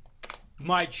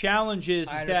 My challenge is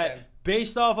that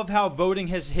based off of how voting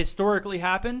has historically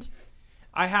happened,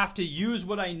 I have to use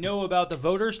what I know about the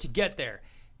voters to get there.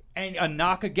 And a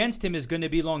knock against him is going to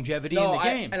be longevity in the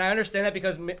game. And I understand that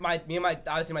because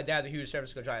obviously my dad's a huge San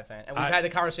Francisco Giant fan. And we've had the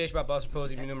conversation about Buster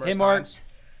Posey numerous times.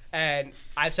 And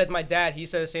I've said to my dad, he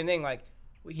said the same thing, like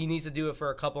he needs to do it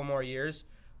for a couple more years.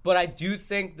 But I do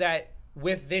think that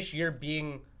with this year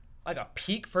being like a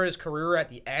peak for his career at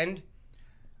the end,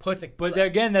 But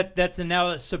again, that's now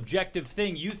a subjective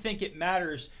thing. You think it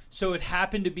matters, so it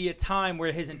happened to be a time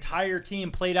where his entire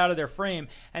team played out of their frame,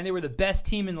 and they were the best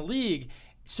team in the league.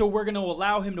 So we're going to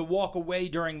allow him to walk away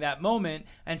during that moment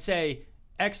and say,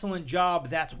 excellent job,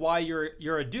 that's why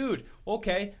you're a dude.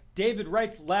 Okay, David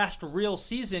Wright's last real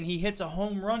season, he hits a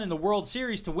home run in the World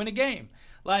Series to win a game.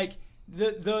 Like,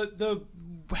 the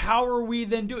how are we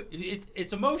then doing it?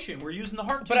 It's emotion. We're using the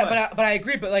heart too much. But I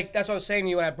agree. But like that's what I was saying to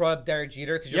you when I brought up Derek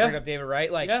Jeter because you're bringing up David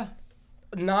Wright. Like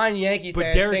non-Yankee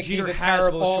fans think he's a terrible shortstop. But Derek Jeter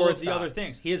has all of the other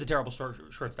things. He is a terrible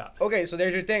shortstop. Okay, so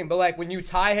there's your thing. But like when you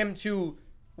tie him to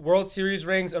World Series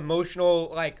rings,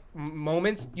 emotional like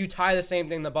moments, you tie the same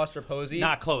thing to Buster Posey.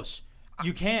 Not close.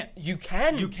 You can't. You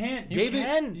can. You can't.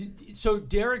 So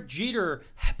Derek Jeter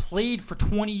played for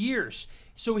 20 years.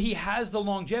 So he has the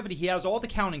longevity. He has all the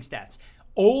counting stats.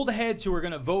 Old heads who are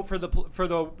going to vote for the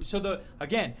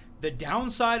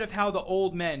downside of how the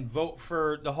old men vote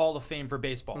for the Hall of Fame for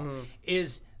baseball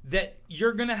is that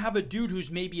you're going to have a dude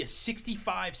who's maybe a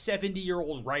 65,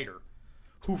 70-year-old writer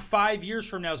who 5 years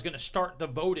from now is going to start the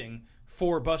voting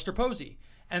for Buster Posey.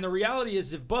 And the reality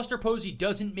is if Buster Posey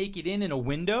doesn't make it in a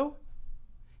window,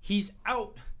 he's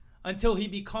out until he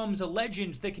becomes a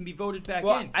legend that can be voted back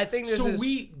in. I think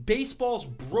baseball's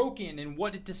broken in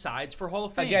what it decides for Hall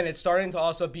of Fame. Again, it's starting to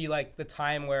also be like the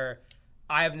time where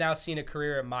I have now seen a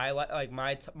career in my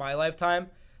my lifetime.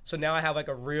 So now I have like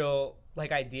a real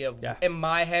like idea of in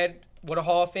my head what a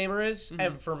Hall of Famer is. Mm-hmm.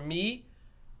 And for me,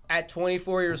 at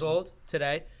 24 years old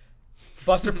today,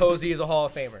 Buster Posey is a Hall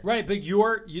of Famer. Right, but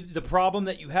the problem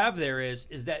that you have there is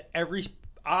that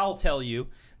I'll tell you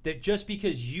that just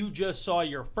because you just saw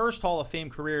your first Hall of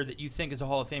Fame career that you think is a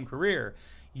Hall of Fame career,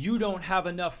 you don't have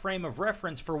enough frame of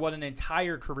reference for what an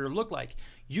entire career looked like.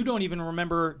 You don't even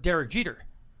remember Derek Jeter.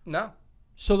 No.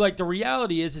 So, like, the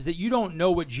reality is that you don't know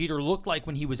what Jeter looked like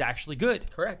when he was actually good.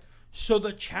 Correct. So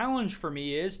the challenge for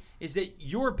me is that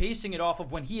you're basing it off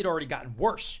of when he had already gotten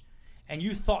worse, and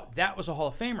you thought that was a Hall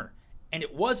of Famer. And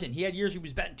it wasn't. He had years he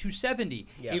was batting 270.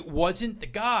 Yeah. It wasn't the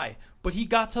guy, but he's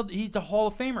the Hall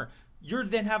of Famer. You're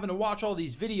then having to watch all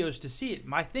these videos to see it.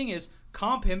 My thing is,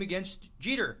 comp him against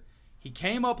Jeter. He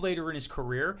came up later in his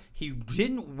career. He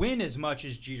didn't win as much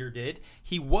as Jeter did.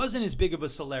 He wasn't as big of a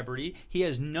celebrity. He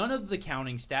has none of the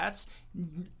counting stats.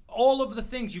 All of the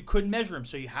things you couldn't measure him,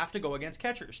 so you have to go against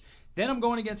catchers. Then I'm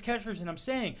going against catchers, and I'm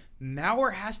saying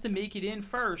Mauer has to make it in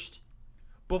first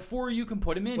before you can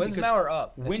put him in. When's Mauer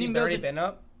up? Has he already been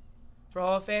up? for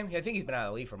Hall of Fame? I think he's been out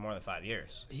of the league for more than 5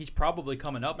 years. He's probably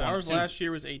coming up on it Ours soon. last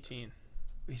year was 18.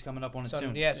 He's coming up on it So,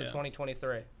 soon. yeah, so Yeah.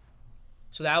 2023.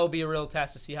 So that will be a real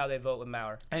test to see how they vote with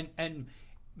Maurer. And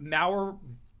Maurer,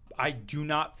 I do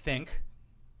not think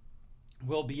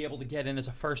will be able to get in as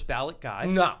a first ballot guy.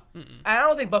 No. I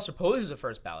don't think Buster Posey is the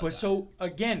first ballot But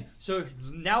guy. so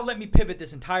now let me pivot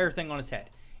this entire thing on its head.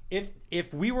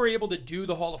 If we were able to do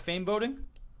the Hall of Fame voting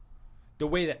the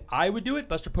way that I would do it,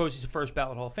 Buster Posey's a first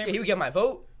ballot Hall of Famer. Yeah, he would get my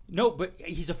vote. No, but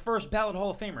he's a first ballot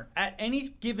Hall of Famer. At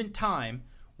any given time,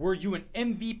 were you an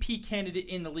MVP candidate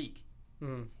in the league?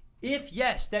 If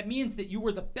yes, that means that you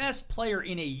were the best player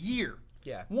in a year.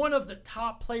 Yeah. One of the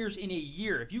top players in a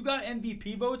year. If you got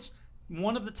MVP votes,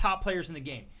 one of the top players in the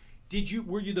game.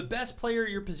 Were you the best player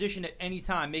at your position at any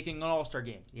time making an All-Star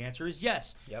game? The answer is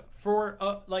yes. Yep.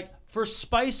 For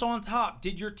spice on top,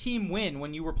 did your team win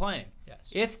when you were playing? Yes.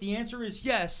 If the answer is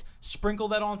yes, sprinkle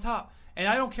that on top. And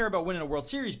I don't care about winning a World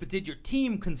Series, but did your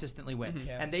team consistently win?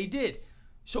 Yeah. And they did.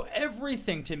 So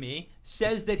everything to me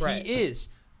says that Right. he is.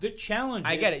 The challenge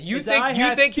I get it. You is think- I you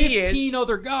have think he is. 15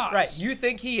 other guys Right. You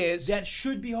think he is. that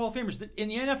should be Hall of Famers. In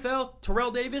the NFL,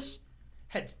 Terrell Davis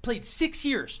had played 6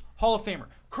 years, Hall of Famer.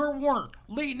 Kurt Warner,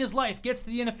 late in his life, gets to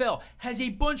the NFL, has a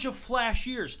bunch of flash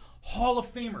years, Hall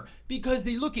of Famer, because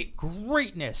they look at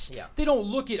greatness. Yeah. They don't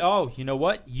look at, oh, you know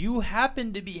what? You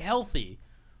happen to be healthy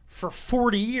for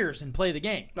 40 years and play the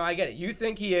game. No, I get it. You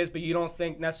think he is, but you don't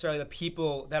think necessarily the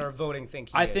people that are voting think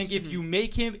he is. I think if you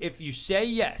make him, if you say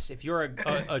yes, if you're a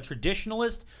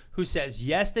traditionalist who says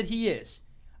yes that he is,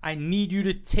 I need you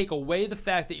to take away the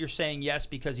fact that you're saying yes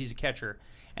because he's a catcher.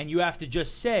 And you have to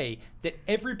just say that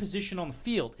every position on the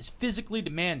field is physically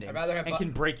demanding I'd rather have and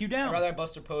can break you down. I'd rather have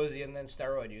Buster Posey and then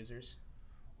steroid users.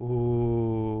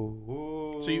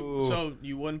 Ooh. So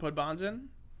you wouldn't put Bonds in?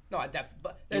 No, I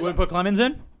definitely. You wouldn't put Clemens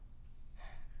in?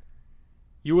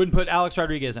 You wouldn't put Alex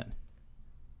Rodriguez in?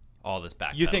 All this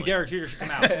back. You think Derek Jeter should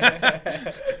come out?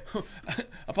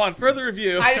 Upon further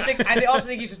review, I also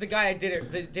think he's just a guy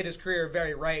that did his career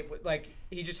very right. Like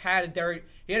he just had a Derek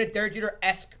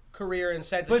Jeter-esque career in the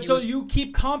sense. But that so was you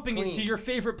keep comping it clean. to your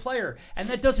favorite player, and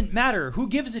that doesn't matter. Who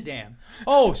gives a damn?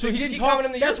 Oh, so he didn't keep talk. comping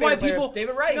him to your That's why favorite player, people.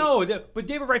 David Wright. No, but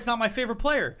David Wright's not my favorite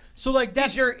player. So like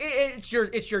that's it's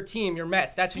your team, your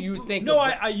Mets. That's who you think. No,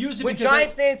 of. I use it when because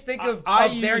Giants fans think of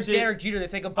their use it- Derek Jeter, they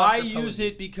think of I Buster use Posey.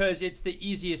 it because it's the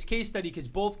easiest case study because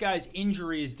both guys'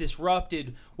 injuries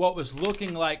disrupted what was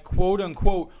looking like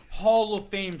quote-unquote Hall of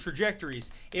Fame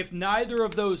trajectories. If neither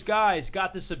of those guys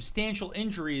got the substantial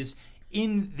injuries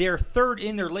in their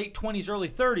late 20s, early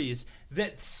 30s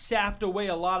that sapped away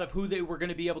a lot of who they were going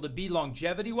to be able to be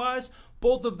longevity-wise,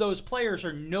 both of those players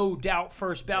are no doubt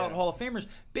first ballot Hall of Famers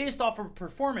based off of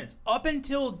performance. Up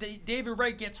until David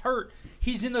Wright gets hurt,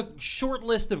 he's in the short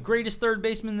list of greatest third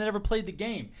basemen that ever played the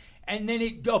game. And then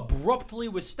it abruptly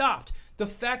was stopped. The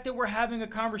fact that we're having a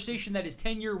conversation that his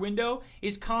 10-year window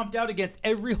is comped out against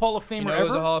every Hall of Famer You know ever.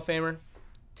 who's a Hall of Famer?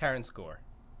 Terrence Gore.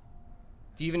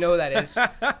 Do you even know who that is?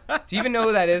 Do you even know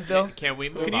who that is, Bill? Can we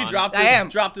move can on? you drop I am.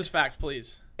 this fact,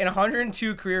 please? In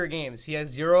 102 career games, he has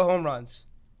 0 home runs,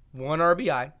 1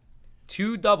 RBI,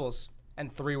 2 doubles,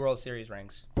 and 3 World Series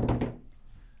rings.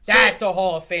 That's a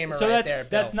Hall of Famer So right that's there,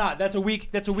 Bill.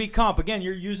 that's a weak comp. Again,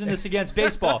 you're using this against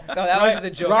baseball. No, that was just a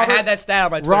joke. I had that stat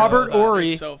on my Twitter. Robert the whole time.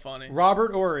 Ory. It's so funny.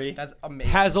 Robert Ory That's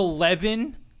amazing. has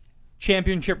 11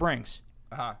 championship rings.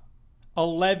 Uh-huh.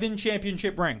 11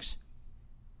 championship rings.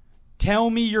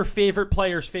 Tell me your favorite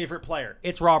player's favorite player.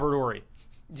 It's Robert Ory.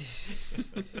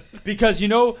 Because you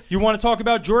want to talk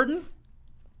about Jordan?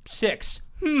 6.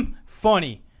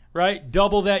 Funny, right?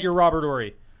 Double that, you're Robert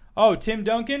Ory. Oh, Tim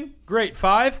Duncan? Great.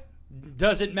 5?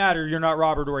 Doesn't matter, you're not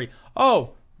Robert Ory.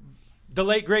 Oh, the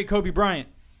late, great Kobe Bryant.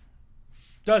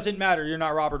 Doesn't matter, you're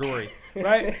not Robert Ory,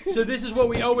 right? So this is what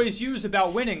we always use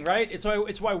about winning, right? It's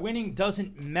why winning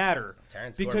doesn't matter.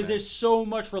 Terrence Gore, Because man. there's so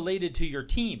much related to your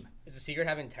team. Is the secret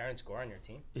having Terrence Gore on your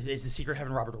team? Is the secret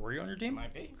having Robert Ory on your team?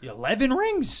 Might be. 11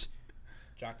 rings.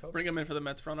 Jocktober? Bring him in for the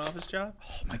Mets front office job. Oh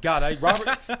my God, I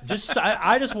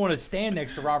just want to stand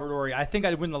next to Robert Ory. I think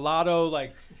I'd win the lotto.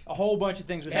 Like a whole bunch of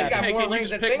things would He's got happen. Hey, more can you rings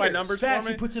just than pick my fingers. numbers Facts,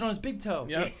 for he me? puts it on his big toe.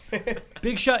 Yep.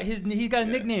 Big Shot. He got a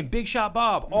nickname, Big Shot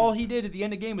Bob. All he did at the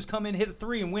end of the game was come in, hit a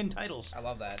 3, and win titles. I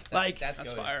love that. That's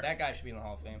good. fire. That guy should be in the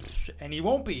Hall of Fame. And he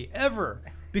won't be ever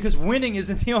because winning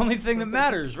isn't the only thing that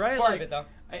matters, right? It's part of it, though.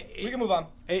 We can move on.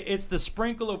 It's the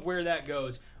sprinkle of where that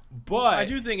goes. But I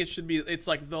do think it should be. It's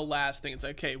like the last thing. It's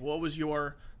like, okay, what was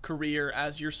your career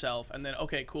as yourself? And then,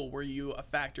 okay, cool. Were you a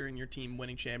factor in your team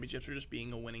winning championships or just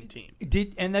being a winning team?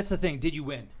 and that's the thing. Did you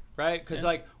win? right? Because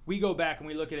like we go back and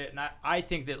we look at it, and I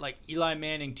think that like Eli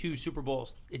Manning 2 Super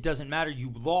Bowls, it doesn't matter.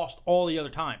 You lost all the other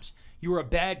times. You were a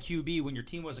bad QB when your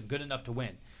team wasn't good enough to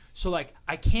win. So like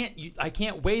I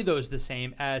can't weigh those the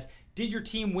same as did your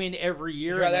team win every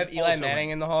year? Would you rather have Eli Manning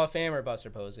in the Hall of Fame or Buster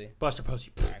Posey? Buster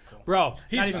Posey, Cool. bro,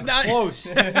 He's not even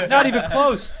close. Not even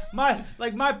close.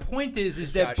 My point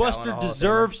is that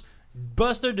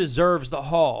Buster deserves the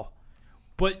Hall,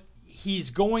 but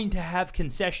he's going to have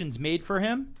concessions made for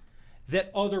him that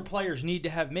other players need to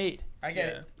have made. I get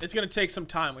it. It's going to take some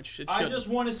time, which it should. I just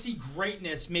want to see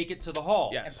greatness make it to the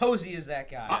Hall. Yes. And Posey is that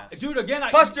guy. Dude, again,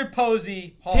 Buster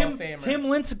Posey, Hall of Famer. Tim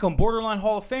Lincecum, borderline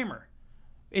Hall of Famer.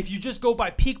 If you just go by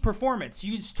peak performance,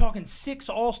 you're just talking 6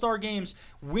 All-Star games,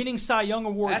 winning Cy Young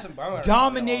awards,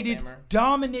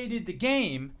 dominated the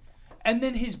game, and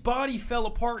then his body fell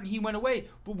apart and he went away.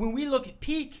 But when we look at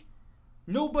peak,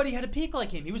 nobody had a peak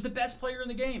like him. He was the best player in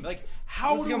the game. Like,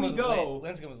 how do we go?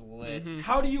 Lincecum was lit. Mm-hmm.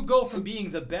 How do you go from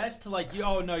being the best to like,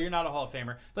 oh no, you're not a Hall of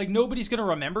Famer? Like nobody's gonna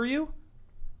remember you,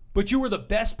 but you were the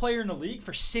best player in the league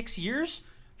for 6 years.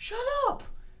 Shut up.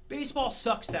 Baseball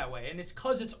sucks that way, and it's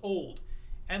because it's old.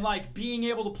 And like being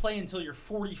able to play until you're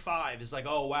 45 is like,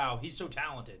 oh wow, he's so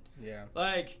talented. Yeah.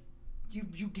 Like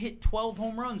you hit 12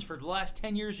 home runs for the last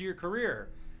 10 years of your career.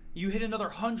 You hit another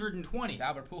 120. It's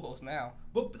Albert Pujols now.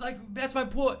 But like that's my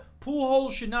point.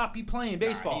 Pujols should not be playing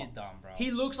baseball. He's dumb, bro.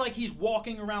 He looks like he's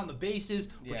walking around the bases,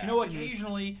 but Yeah. you know,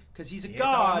 occasionally, because he's a hits a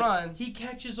home god, run. he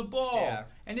catches a ball, Yeah.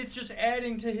 and it's just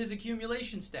adding to his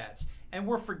accumulation stats. And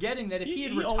we're forgetting that if he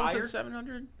had almost retired, had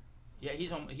 700. yeah,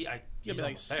 he's on. He's be like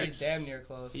almost there. six. Damn near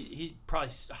close. He probably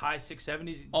high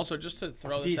 670s. Also, just to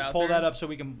throw Deeds, this out pull there, that up so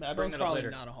we can Matt bring Bone's that up probably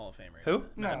later. not a Hall of Famer. Who?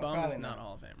 Matt No, Bone is probably not not. a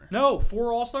Hall of Famer. No,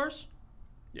 4 All-Stars.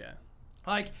 Yeah.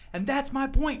 Like, and that's my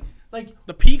point. Like,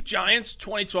 The peak Giants,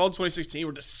 2012, 2016,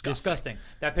 were disgusting. disgusting.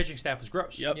 That pitching staff was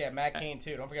gross. Yep. Yeah, Matt Cain,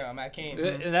 too. Don't forget about Matt Cain.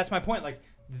 And that's my point. Like,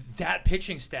 that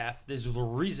pitching staff is the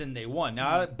reason they won.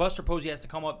 Now, Buster Posey has to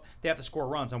come up. They have to score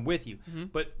runs. I'm with you.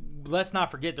 But let's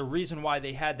not forget the reason why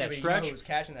they had that but you stretch. know who was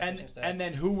catching that pitching staff? and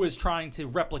then who was trying to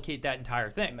replicate that entire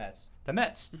thing? The Mets. The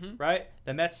Mets, right?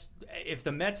 The Mets. If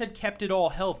the Mets had kept it all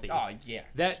healthy, Oh, yeah.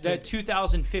 that Stupid.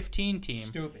 2015 team,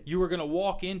 Stupid. you were going to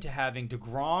walk into having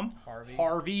DeGrom,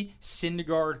 Harvey.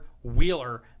 Syndergaard,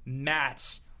 Wheeler,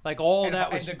 Matz, like all And,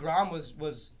 that was. and DeGrom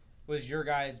was your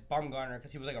guy's Bumgarner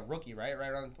because he was like a rookie, right?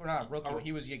 Right on, or not a rookie, but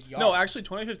he was young. No, actually,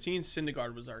 2015,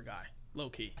 Syndergaard was our guy, low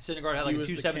key. Syndergaard had like a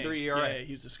 2.73 ERA. Yeah,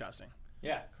 he was disgusting.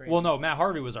 Yeah. Crazy. Well, no, Matt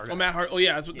Harvey was our guy. Oh, Matt Hart. Oh,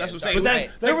 yeah, that's what I'm saying. But then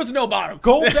Right. there was no bottom.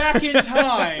 Go back in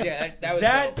time. Yeah, that was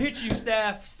that dope. pitching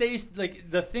staff stays like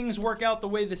the things work out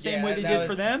the same way they that did was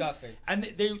for them, disgusting. and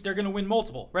they're going to win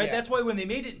multiple, right? Yeah. That's why when they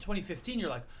made it in 2015, you're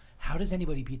like, how does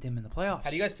anybody beat them in the playoffs? How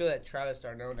do you guys feel that Travis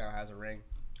d'Arnaud now has a ring?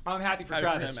 I'm happy for Happy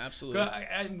for Travis. him, absolutely.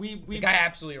 And we The guy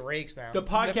absolutely rakes now. the Good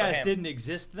for podcast him. didn't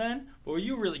exist then, but when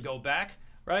you really go back,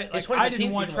 right? His Like I 2015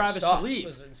 didn't want season Travis was to soft. leave. It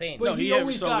was insane. But No, he he was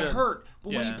always so got good. hurt.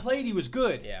 But when Yeah. he played, he was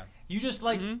good. Yeah. You just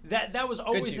like that was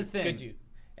always dude. the thing. Good dude.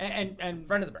 And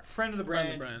Friend of the brand. Friend of the Friend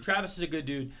of brand. the brand. Travis is a good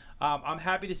dude. I'm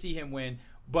happy to see him win.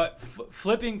 But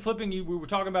flipping, we were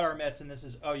talking about our Mets, and this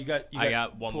is you got. I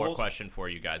got one more Pujols? question for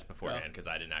you guys beforehand because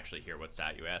I didn't actually hear what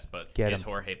stat you asked. But Get is him.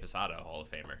 Jorge Posada a Hall of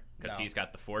Famer? Because No. he's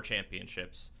got the 4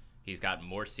 championships. He's got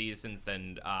more seasons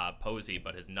than Posey,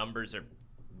 but his numbers are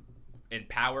in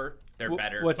power. They're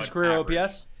better. What's his but career average.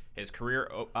 OPS? His career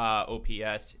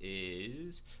OPS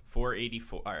is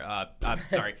 484. I'm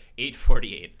sorry,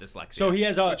 848. Dyslexia. So he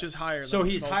has a Which is higher So than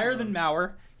he's both higher of than them.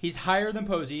 Mauer. He's higher than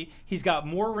Posey. He's got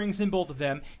more rings than both of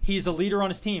them. He's a leader on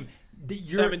his team.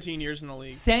 17 years in the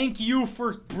league. Thank you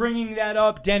for bringing that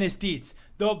up, Dennis Dietz.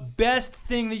 The best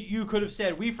thing that you could have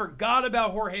said. We forgot about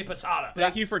Jorge Posada.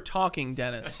 Thank you for talking,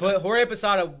 Dennis. But Jorge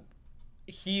Posada,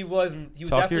 he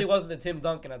definitely wasn't the Tim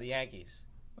Duncan of the Yankees.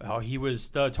 Oh, he was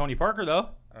the Tony Parker, though.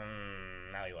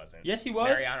 No, he wasn't. Yes, he was.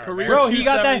 Mariano Career Bro, he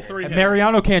got that. 273 And hitter.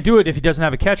 Mariano can't do it if he doesn't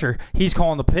have a catcher. He's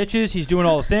calling the pitches. He's doing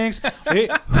all the things. Hey,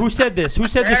 who said this? Who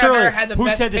said this Mariano earlier? had the Who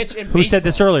best said this? pitch in Who said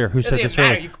this baseball. earlier? Who said Doesn't this even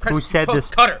matter. earlier? You press Who said this?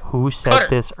 cutter. Who said Cutter.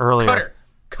 this earlier?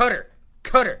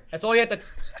 Cutter. That's all you have to.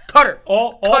 Cutter.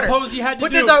 All Cutter. Posey had to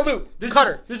Put do. this on loop.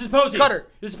 Cutter. This is Posey. Cutter.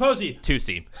 This is Posey.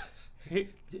 2-seam.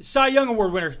 Cy Young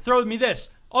Award winner, throw me this.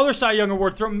 Other Cy Young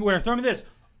Award winner, throw me this.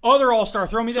 Other All-Star,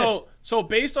 throw me this. So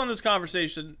based on this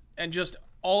conversation and just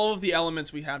all of the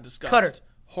elements we have discussed, Cutter.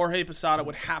 Jorge Posada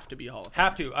would have to be a Hall of Famer.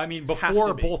 Have to. I mean, Have before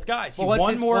to be. both guys. He Well,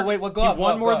 won more. Go he up,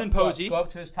 won go more up, than go up, Posey. Go up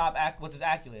to his top. What's his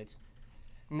accolades?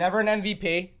 Never an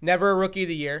MVP. Never a Rookie of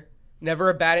the Year. Never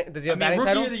a batting. Does he have a batting Rookie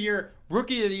title? of the Year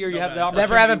Rookie of the year, you No have the batting opportunity.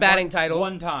 Never have a batting title.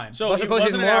 One time. So Buster he Posey's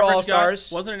wasn't an more average guy.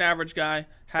 All-Stars. Wasn't an average guy.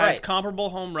 Has Right. comparable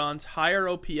home runs, higher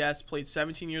OPS. Played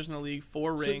 17 years in the league,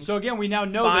 4 rings. So again, we now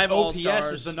know 5 that OPS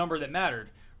All-Stars. is the number that mattered,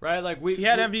 right? Like he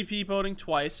had MVP voting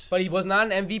twice. But he was not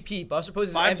an MVP. Buster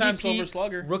Posey's 5-time MVP, Silver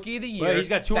Slugger. Rookie of the year. Well, he's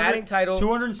got batting title.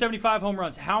 275 home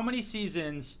runs. How many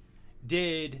seasons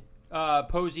did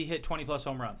Posey hit 20-plus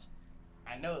home runs?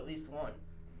 I know at least one.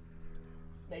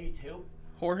 Maybe 2.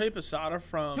 Jorge Posada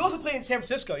from. He also played in San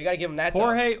Francisco. You got to give him that. though.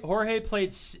 Jorge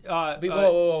played.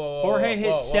 Whoa, Jorge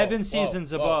hit whoa, 7 whoa,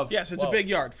 seasons whoa. above. Yes, it's a big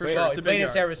yard for Wait, sure. no, It's he a big played in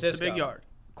yard. San It's a big Francisco. yard.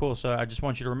 Cool. So I just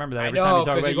want you to remember that I every know, time you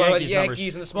talk because about you're going Yankees to numbers.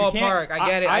 Yankees in the small You can't- park. I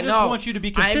get it. I just know. want you to be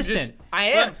I'm consistent. I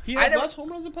am. But he I has never- less home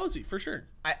runs than Posey for sure.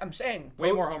 I'm saying.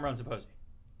 Way more home runs than Posey.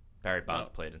 Barry Bonds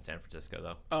played in San Francisco,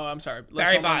 though. Oh, I'm sorry. Less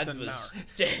Barry home runs Bonds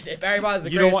than was. Barry Bonds is the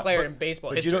You don't greatest want- player but- in baseball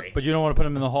But you history. don't want to put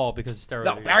him in the hall because it's steroid.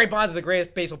 No, Barry Bonds is the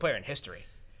greatest baseball player in history.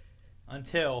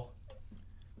 Until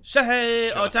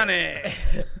Shohei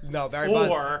Ohtani. No, Barry Or-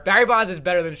 Bonds. Barry Bonds is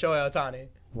better than Shohei Ohtani.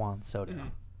 Juan Soto.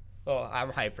 Oh,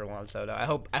 I'm hyped for Juan Soto. I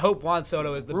hope Juan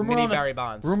Soto is the mini Barry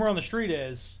Bonds. Rumor on the street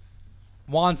is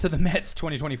Juan to the Mets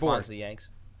 2024. Juan's the Yanks.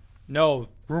 No,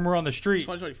 rumor on the street.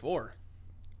 2024.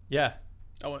 Yeah.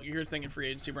 Oh, you're thinking free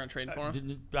agency. We're on trading for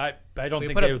him. I don't We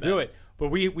think put they a would do it. But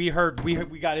we got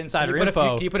Can insider you,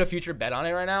 info. can you put a future bet on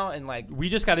it right now? And like, We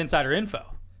just got insider info.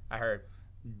 I heard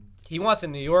he wants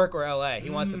in New York or LA. He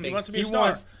wants a big. He wants to be He a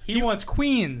star. wants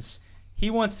Queens. He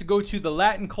wants to go to the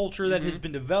Latin culture that has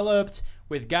been developed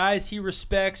with guys he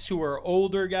respects who are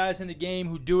older guys in the game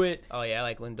who do it. Oh yeah,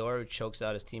 like Lindor who chokes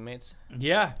out his teammates.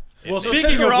 Yeah. Well, So speaking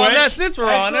since we're of on which, that, since we're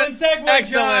on it, excellent segue,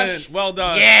 excellent. Josh. Well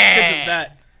done. Yeah. Kid's a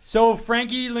vet. So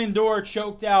Frankie Lindor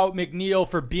choked out McNeil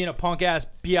for being a punk ass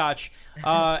biatch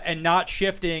and not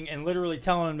shifting and literally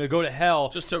telling him to go to hell.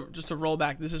 Just to roll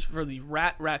back, this is for the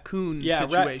raccoon Yeah,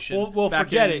 situation. Well, back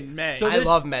forget in it. May. So I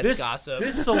love Mets gossip.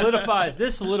 This solidifies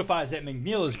that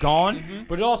McNeil is gone,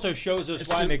 but it also shows us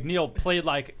why McNeil played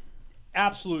like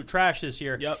absolute trash this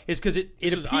year. Yep. Is because it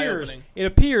This was eye-opening.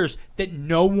 appears that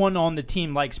no one on the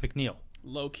team likes McNeil.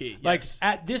 Low key. Like Yes.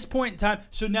 at this point in time,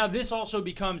 so now this also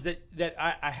becomes that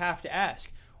I have to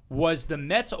ask: was the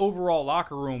Mets' overall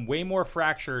locker room way more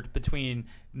fractured between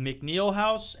McNeil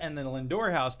house and the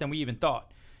Lindor house than we even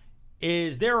thought?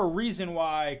 Is there a reason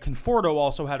why Conforto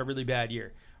also had a really bad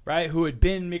year? Right, who had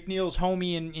been McNeil's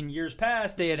homie in years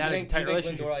past? They had You had a think, tight you think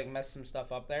relationship. Lindor like messed some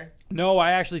stuff up there? No,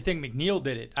 I actually think McNeil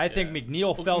did it. I think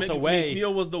McNeil felt away.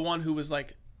 McNeil was the one who was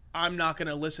like, I'm not going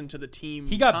to listen to the team.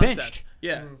 He got concept. benched.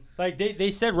 Yeah. Like they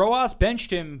said, Rojas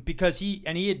benched him because he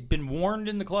had been warned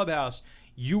in the clubhouse.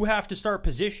 You have to start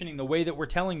positioning the way that we're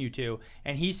telling you to.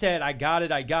 And he said, I got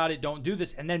it, don't do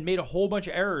this. And then made a whole bunch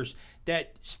of errors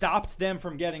that stopped them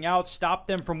from getting out, stopped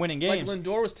them from winning games. Like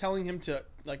Lindor was telling him to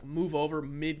like move over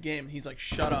mid game. He's like,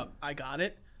 shut up, I got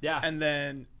it. Yeah. And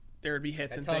then there would be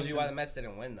hits That and tells things. you why the Mets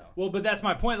didn't win though. Well, but that's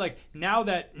my point. Like now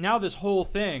this whole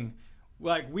thing,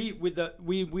 like we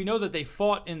know that they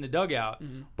fought in the dugout,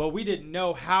 but we didn't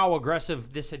know how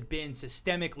aggressive this had been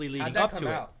systemically leading How'd that up come to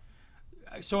out?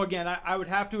 it. So again, I would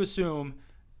have to assume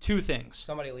two things.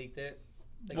 Somebody leaked it.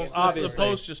 Like, Well, it's- the obviously.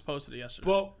 Post just posted it yesterday.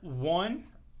 Well, one,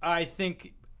 I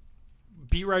think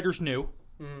beat writers knew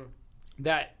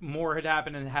that more had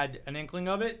happened and had an inkling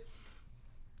of it,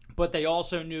 but they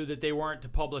also knew that they weren't to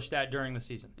publish that during the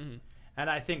season. And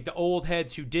I think the old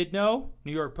heads who did know,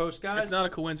 New York Post guys, it's not a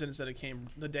coincidence that it came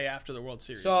the day after the World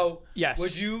Series. So Yes.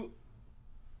 would you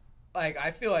like?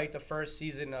 I feel like the first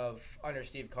season of under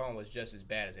Steve Cohen was just as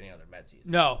bad as any other Mets season.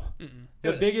 no. It The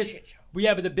was a biggest, shit show.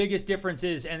 yeah, but the biggest difference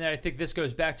is, and I think this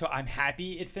goes back to I'm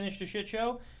happy it finished a shit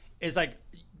show, is like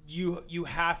you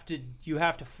have to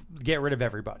get rid of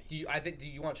everybody. Do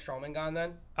you want Stroman gone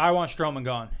then? I want Stroman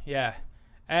gone. Yeah,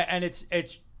 and it's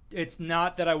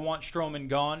not that I want Stroman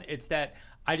gone. It's that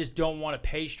I just don't want to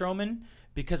pay Stroman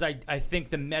because I think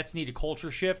the Mets need a culture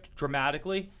shift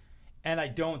dramatically, and I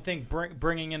don't think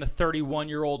bringing in a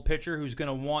 31-year-old pitcher who's going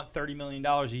to want $30 million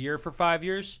a year for 5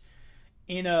 years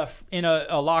in a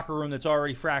locker room that's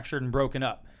already fractured and broken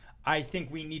up. I think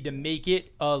we need to make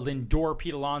it a Lindor,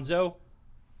 Pete Alonso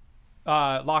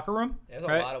locker room. There's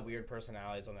right? a lot of weird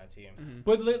personalities on that team.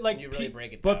 But like you really Pete,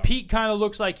 break it but down. Pete kind of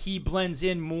looks like he blends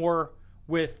in more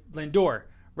with Lindor,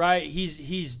 right?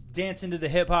 He's dancing to the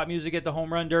hip hop music at the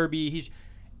home run derby.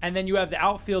 And then you have the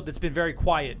outfield that's been very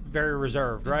quiet, very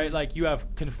reserved, right? Like you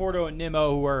have Conforto and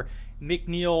Nimmo who are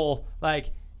McNeil.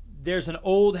 Like there's an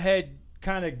old head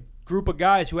kind of group of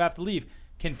guys who have to leave.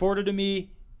 Conforto to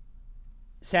me,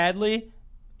 sadly,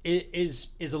 is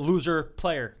a loser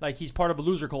player. Like he's part of a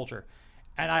loser culture,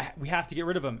 and we have to get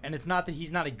rid of him. And it's not that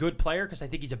he's not a good player because I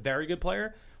think he's a very good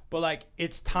player. but like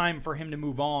it's time for him to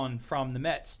move on from the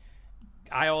Mets.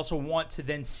 I also want to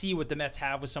then see what the Mets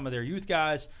have with some of their youth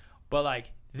guys, but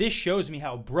like this shows me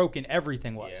how broken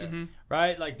everything was,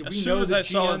 right? Like as soon as I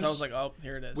saw this, I was like, oh,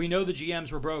 here it is. We know the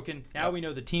GMs were broken. Now we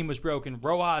know the team was broken.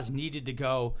 Rojas needed to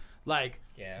go. Like,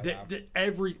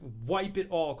 wipe it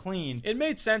all clean. It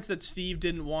made sense that Steve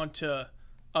didn't want to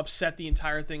upset the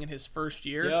entire thing in his first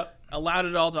year. Allowed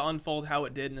it all to unfold how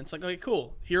it did, and it's like, okay,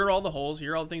 cool. Here are all the holes.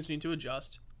 Here are all the things we need to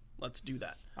adjust. Let's do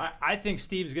that. I think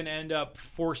Steve's going to end up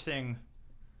forcing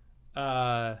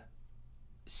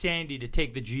Sandy to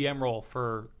take the GM role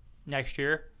for next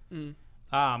year. And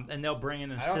they'll bring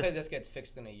in an I don't think this gets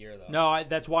fixed in a year, though. No,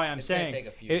 that's why I'm It's saying gonna take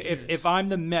a few years. if I'm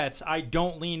the Mets, I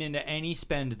don't lean into any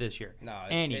spend this year. No,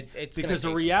 because it's gonna the take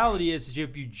some reality is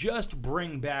if you just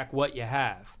bring back what you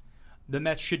have, the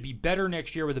Mets should be better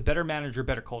next year with a better manager,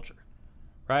 better culture,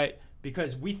 right?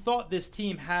 Because we thought this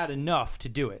team had enough to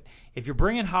do it. If you're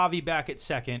bringing Javi back at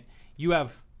second, you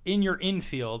have in your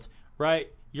infield,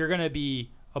 right? You're going to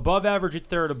be above average at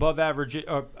third, above average,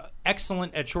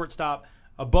 excellent at shortstop,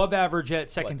 above average at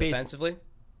second base. Defensively?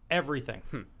 Everything.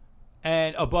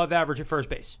 And above average at first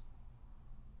base.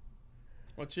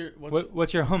 What's your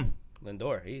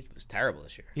Lindor, he was terrible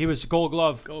this year. He was Gold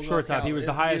Glove shortstop. He was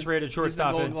the highest rated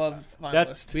shortstop. He's the Gold Glove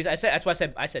finalist. That's why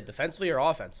I said defensively or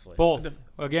offensively. Both.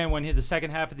 Again, when the second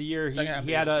half of the year,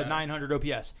 he had a 900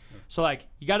 OPS. So like,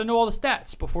 you got to know all the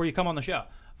stats before you come on the show.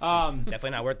 Definitely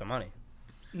not worth the money.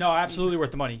 No, absolutely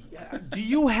worth the money. Do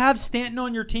you have Stanton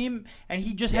on your team, and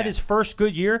he just had his first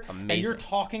good year, Amazing. and you're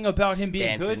talking about him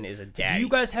being good? Stanton is a daddy. Do you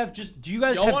guys have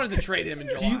Y'all wanted to trade him in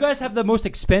July. Do you guys have the most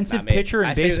expensive pitcher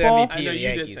in I said he was baseball? MVP I know of the you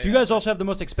did Yankees. say Do you guys also have the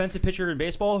most expensive pitcher in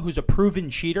baseball who's a proven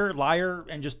cheater, liar,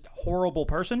 and just horrible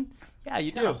person? Yeah, you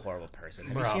He's do. not a horrible person.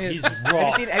 Have Bro, you seen his, he's have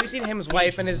rough. you seen him, his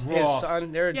wife, and his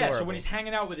son? They're adorable. Yeah, so when he's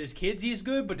hanging out with his kids, he's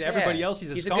good, but to everybody else,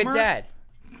 he's a scummer. a good dad.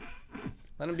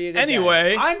 Let him be a good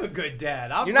Anyway, I'm a good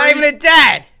dad. You're not even a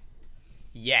dad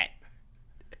yet.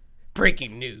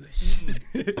 Breaking news.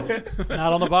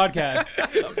 Not on the podcast.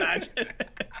 imagine.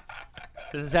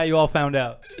 This is how you all found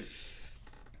out.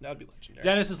 That would be legendary.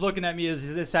 Dennis is looking at me.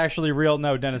 Is this actually real?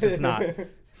 No, Dennis, it's not.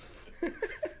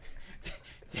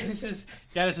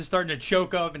 Dennis is starting to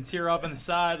choke up and tear up on the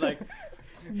side, like,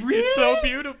 really? It's so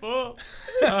beautiful.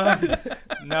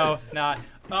 No, not.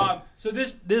 So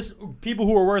this people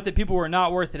who are worth it, people who are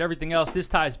not worth it, everything else. This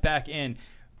ties back in.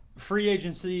 Free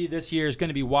agency this year is going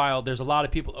to be wild. There's a lot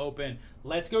of people open.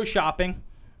 Let's go shopping,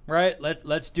 right?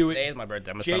 Let's do it. Today is my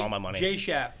birthday. I'm gonna spend all my money. Jay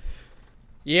Shapp.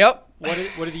 Yep. What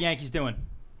are the Yankees doing?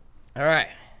 All right.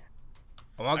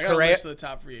 I want I got a Correa. list of the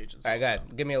top free agents. All right, go also.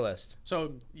 ahead. Give me a list.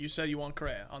 So you said you want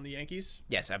Correa on the Yankees?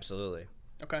 Yes, absolutely.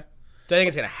 Okay. Do I think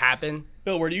it's gonna happen?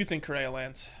 Bill, where do you think Correa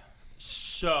lands?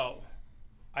 So,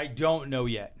 I don't know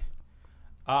yet.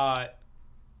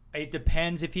 It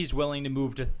depends if he's willing to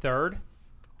move to third.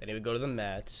 Then he would go to the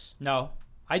Mets. No,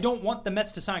 I don't want the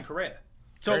Mets to sign Correa.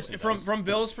 So Person from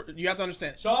Bill's, you have to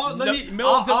understand. So Middleton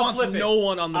I'll wants flip it. no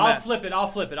one on the I'll Mets.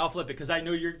 flip it because I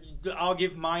know I'll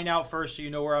give mine out first, so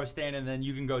you know where I was standing, and then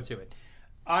you can go to it.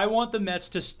 I want the Mets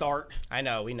to start I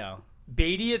know. We know.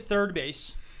 Beatty at third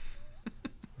base,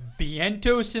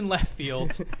 Vientos in left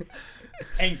field,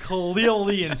 and Khalil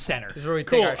Lee in center. This is where we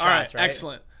Cool. take our All right. shots, right?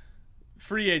 Excellent.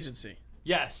 Free agency.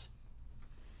 Yes.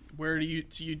 Where do you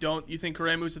think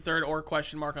Correa moves to third or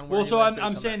question mark on where? Well, he so lands I'm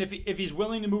based on saying that? if he's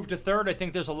willing to move to third, I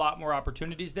think there's a lot more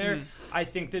opportunities there. I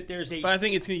think that there's But I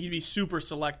think he'd be super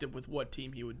selective with what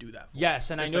team he would do that for.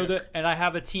 yes, and I There's know like that, and I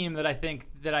have a team that I think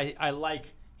that I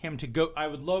like him to go. I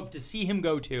would love to see him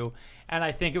go to, and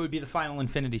I think it would be the final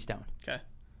Infinity Stone. Okay.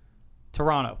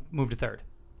 Toronto move to third.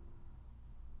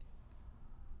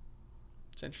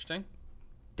 It's interesting.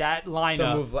 That So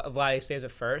lineup. move Vladdy stays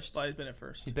at first. Fly's been at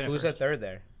first. He's been at Who's first. at third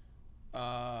there?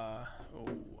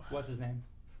 What's his name?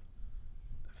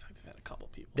 They've had a couple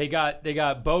people. They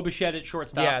got Bo Bichette at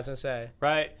shortstop. Yeah, I was gonna say.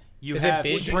 Right. You Is it have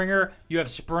Big? Springer. You have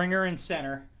Springer in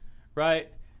center. Right.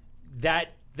 That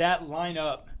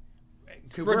lineup.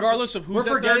 Regardless of who's we're at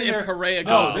third, forgetting if their- Correa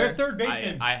No, goes their there. third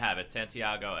baseman. I have it.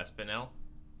 Santiago Espinal.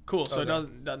 Cool. So it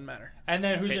doesn't matter. And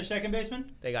then who's their second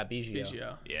baseman? They got Biggio.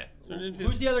 Biggio. Yeah.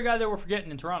 Who's the other guy that we're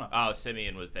forgetting in Toronto? Oh,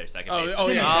 Simeon was their second Oh, base. oh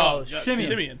yeah. Simeon. Oh, Simeon.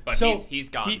 Simeon. But So, he's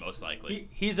gone he- most likely.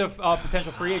 He's a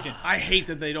potential free agent. I hate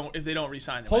that if they don't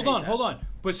resign him. Hold on.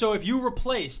 But so if you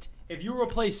replace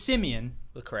Simeon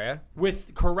With Correa?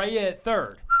 with Correa at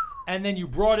third, and then you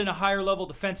brought in a higher level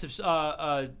defensive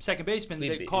second baseman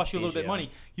that cost you a little bit of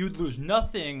money, you'd lose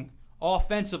nothing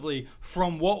offensively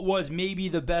from what was maybe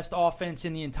the best offense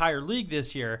in the entire league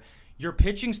this year. Your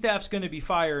pitching staff's going to be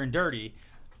fire and dirty.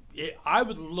 I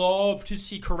would love to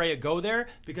see Correa go there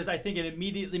because I think it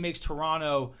immediately makes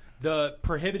Toronto the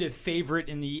prohibitive favorite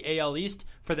in the AL East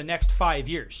for the next 5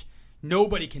 years.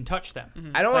 Nobody can touch them.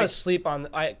 Mm-hmm. I don't want to sleep on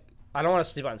I don't want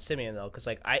to sleep on Simeon though, because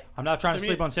I'm not trying to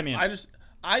sleep on Simeon.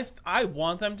 I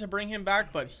want them to bring him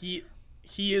back, but he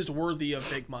is worthy of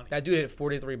big money. That dude hit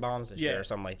 43 bombs this year or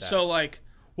something like that.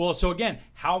 So so again,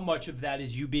 how much of that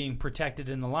is you being protected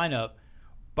in the lineup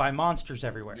by monsters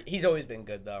everywhere? He's always been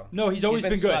good though. No, he's always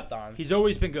been good. Slept on. He's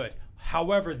always been good.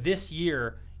 However, this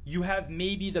year you have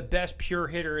maybe the best pure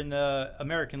hitter in the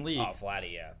American League. Oh,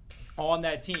 Vladdy, yeah. On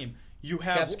that team, you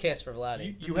have Chef's kiss for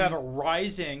Vladdy. You have a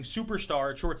rising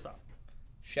superstar at shortstop.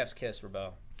 Chef's kiss for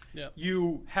Bo. Yeah.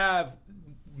 You have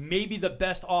maybe the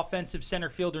best offensive center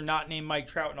fielder not named Mike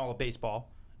Trout in all of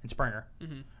baseball, and Springer,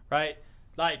 right?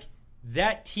 Like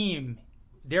that team,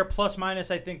 their plus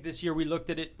minus. I think this year we looked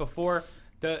at it before.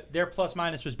 Their plus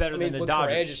minus was better than the Dodgers.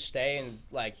 Correa just stay in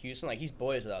Houston? Like he's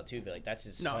boys without Tuve. Like that's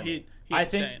his. No, he I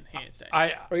ain't think staying. He ain't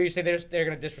staying. Or you say they're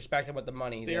going to disrespect him with the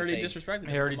money? They already disrespected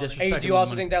him. They already with the disrespected money. him. Hey, do you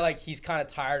also think that like he's kind of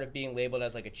tired of being labeled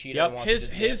as like a cheater? Yep. And wants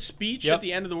to His speech at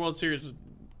the end of the World Series was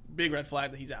big red flag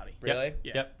that he's outie. Really?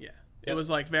 Yeah. Yep. Yeah. It was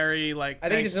like very like. I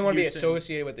think he doesn't want to be Houston.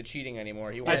 associated with the cheating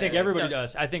anymore. I think everybody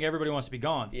does. I think everybody wants to be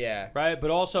gone. Yeah. Right, but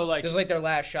also like This is like their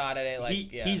last shot at it. Like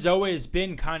he's always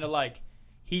been kind of like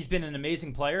he's been an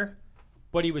amazing player,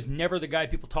 but he was never the guy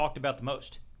people talked about the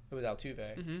most. It was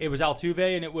Altuve. It was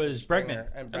Altuve and it was Bregman.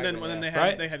 And then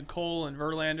they had Cole and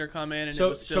Verlander come in, and it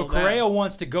was still Correa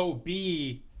wants to go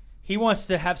be. He wants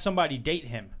to have somebody date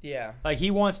him. Yeah. Like he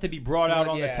wants to be brought out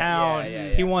on the town. Yeah.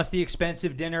 He wants the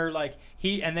expensive dinner. Like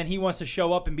and then he wants to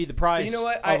show up and be the prize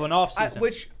of an offseason.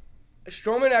 Which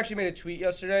Stroman actually made a tweet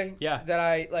yesterday. Yeah. That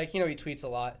I like. He tweets a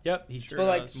lot. Yep, he sure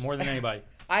does. More than anybody.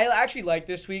 I actually like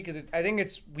this tweet because I think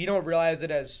we don't realize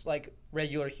it as like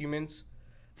regular humans,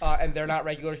 and they're not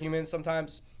regular humans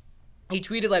sometimes. He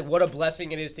tweeted like what a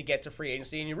blessing it is to get to free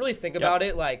agency, and you really think about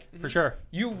it, like for sure.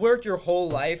 You work your whole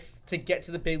life to get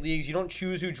to the big leagues. You don't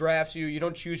choose who drafts you. You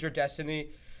don't choose your destiny.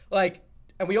 Like,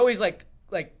 and we always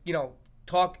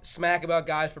talk smack about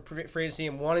guys for free agency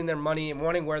and wanting their money and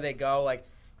wanting where they go. Like,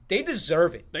 they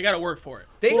deserve it. They got to work for it.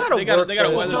 They got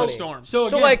to weather the storm. So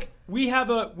again, like we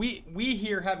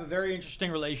here have a very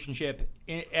interesting relationship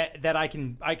that I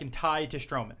can tie to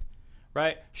Stroman,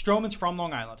 right? Stroman's from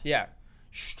Long Island. Yeah.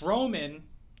 Stroman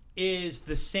is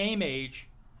the same age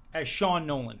as Sean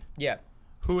Nolan. Yeah.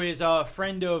 Who is a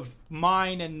friend of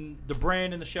mine and the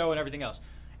brand and the show and everything else.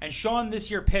 And Sean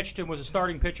this year pitched and was a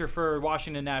starting pitcher for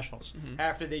Washington Nationals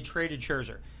after they traded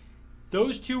Scherzer.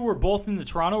 Those two were both in the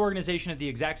Toronto organization at the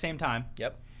exact same time.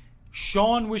 Yep.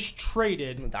 Sean was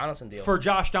traded Donaldson deal. for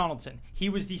Josh Donaldson. He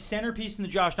was the centerpiece in the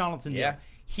Josh Donaldson deal. Yeah.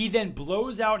 He then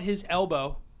blows out his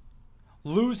elbow,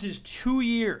 loses 2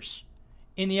 years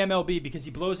in the MLB because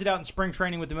he blows it out in spring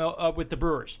training with the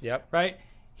Brewers. Yep. Right?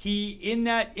 He in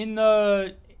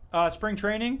the spring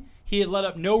training, he had let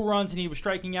up no runs and he was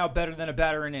striking out better than a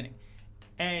batter an inning.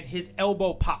 And his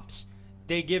elbow pops.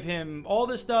 They give him all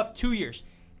this stuff, 2 years.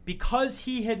 Because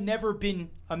he had never been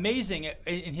amazing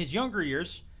in his younger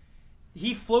years,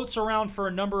 he floats around for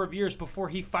a number of years before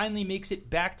he finally makes it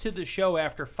back to the show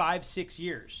after 5-6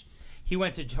 years. He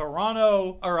went to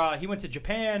Toronto, or he went to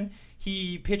Japan.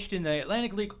 He pitched in the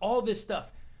Atlantic League, all this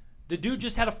stuff. The dude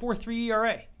just had a 4.3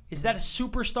 ERA. Is that a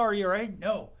superstar ERA?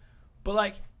 No. But,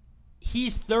 like,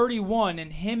 he's 31,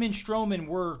 and him and Stroman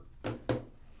were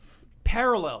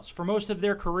parallels for most of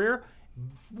their career.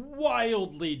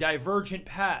 Wildly divergent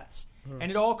paths.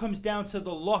 And it all comes down to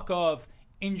the luck of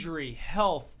injury,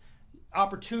 health,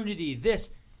 opportunity, this.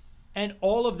 And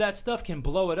all of that stuff can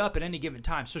blow it up at any given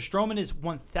time. So Stroman is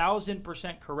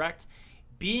 1,000% correct.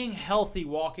 Being healthy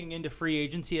walking into free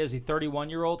agency as a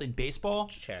 31-year-old in baseball,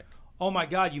 check. Oh my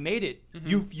God, you made it.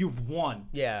 You've won.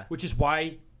 Yeah. Which is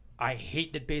why I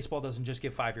hate that baseball doesn't just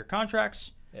give 5-year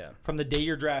contracts. Yeah. From the day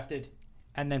you're drafted,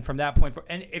 and then from that point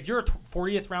and if you're a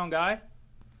 40th round guy,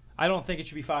 I don't think it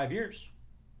should be 5 years.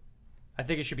 I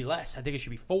think it should be less. I think it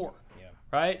should be 4. Yeah.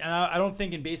 Right? And I don't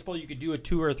think in baseball you could do a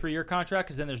 2 or a 3 year contract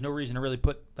because then there's no reason to really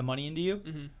put the money into you.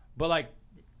 But like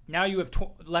now you have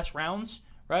less rounds,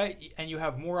 right? And you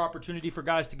have more opportunity for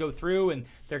guys to go through, and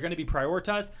they're going to be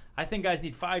prioritized. I think guys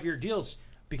need 5-year deals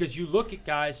because you look at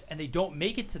guys and they don't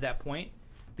make it to that point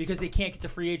because they can't get to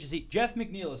free agency. Jeff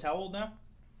McNeil is how old now?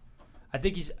 I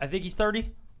think he's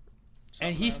 30.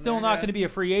 And he's still not going to be a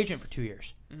free agent for 2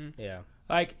 years. Yeah.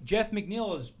 Like Jeff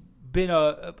McNeil has been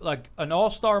an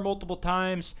all-star multiple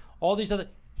times. All these other,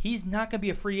 he's not going to be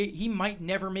a free agent. He might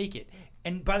never make it.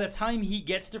 And by the time he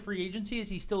gets to free agency, is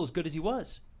he still as good as he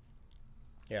was?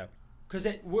 Yeah. Because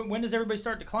when does everybody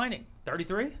start declining?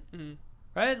 33.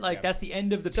 right? Like that's the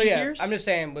end of the So peak yeah, years. I'm just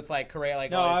saying with like Correa,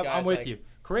 like no, all these guys, I'm with like, you.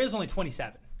 Correa's only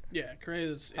 27. Yeah,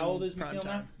 Correa's How old is prime McNeil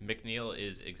time. now? McNeil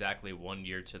is exactly 1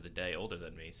 year to the day older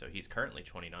than me, so he's currently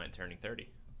 29, turning 30.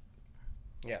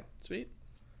 Yeah, Sweet.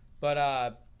 but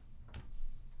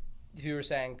you were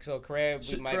saying so Correa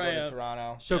we might go Correa- to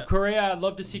Toronto. So Yeah. Correa, I'd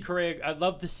love to see Correa. I'd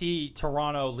love to see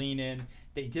Toronto lean in.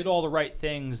 They did all the right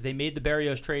things. They made the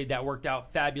Berrios trade that worked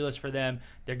out fabulous for them.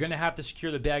 They're going to have to secure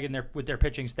the bag in with their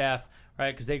pitching staff,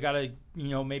 right? Because they got to,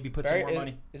 maybe put some more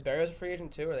money. Is Berrios a free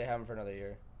agent too, or they have him for another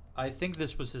year? I think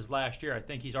this was his last year. I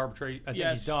think he's arbitrary. I think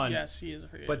Yes, he's done. yes, he is a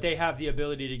free agent. But they have the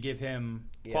ability to give him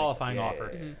qualifying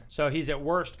offer. Yeah. So he's at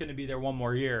worst going to be there one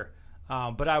more year.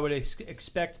 But I would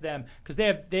expect them because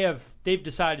they've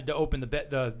decided to open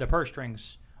the purse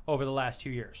strings over the last 2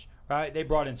 years. Right? They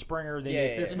brought in Springer. They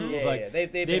made this move.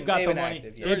 They've got the money.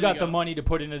 Active, They've got the money to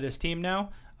put into this team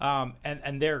now.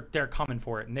 And they're coming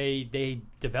for it. And they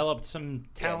developed some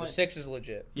Yeah, talent. the 6 is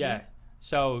legit. Yeah.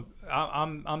 So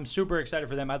I'm super excited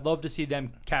for them. I'd love to see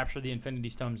them capture the Infinity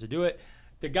Stones to do it.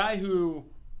 The guy who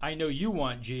I know you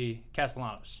want, G,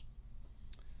 Castellanos.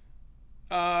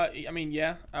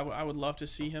 I would love to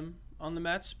see him on the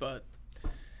Mets, but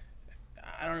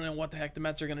I don't know what the heck the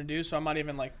Mets are going to do, so I'm not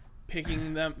even like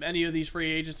picking any of these free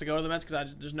agents to go to the Mets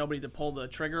because there's nobody to pull the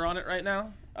trigger on it right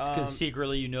now. It's because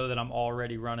secretly you know that I'm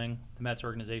already running the Mets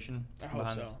organization I hope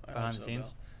behind, so. behind the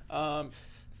scenes.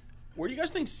 Where do you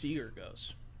guys think Seager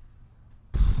goes?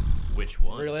 Which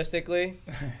one? Realistically,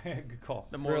 Good call.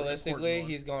 The more realistically, important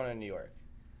one. he's going to New York.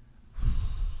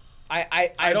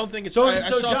 I don't think it's. So, I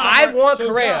saw Josh, I want so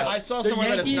Correa. Josh, I saw the somewhere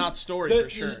that it's Yankees- not Story for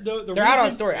sure. they're out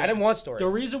on Story. I didn't want Story. The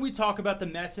reason we talk about the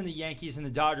Mets and the Yankees and the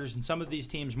Dodgers and some of these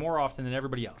teams more often than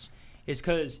everybody else is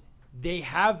because they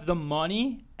have the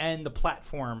money and the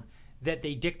platform that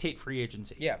they dictate free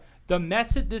agency. Yeah. The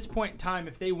Mets at this point in time,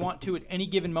 if they want to at any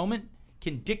given moment,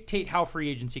 can dictate how free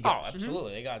agency goes. Oh,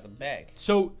 absolutely. They got the bag.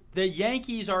 So the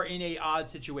Yankees are in a odd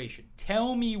situation.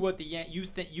 Tell me what you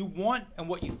think you want and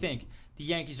what you think the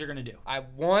Yankees are going to do. I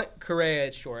want Correa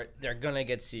at short. They're gonna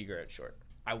get Seager at short.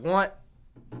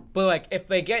 But like if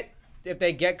they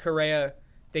get Correa,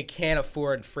 they can't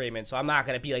afford Freeman. So I'm not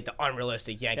gonna be like the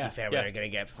unrealistic Yankee fan where they're gonna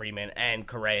get Freeman and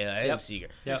Correa and Seager.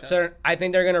 Yep. So I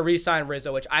think they're gonna re-sign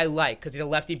Rizzo, which I like because he's a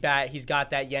lefty bat. He's got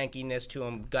that Yankee-ness to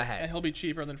him. Go ahead. And he'll be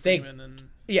cheaper than Freeman. And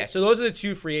Yeah. So those are the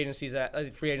two free agents I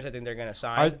think they're gonna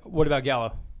sign. What about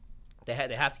Gallo? They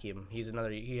have to keep him.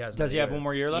 He has. Does he have one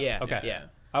more year left? Yeah. Okay. Yeah.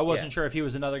 I wasn't sure if he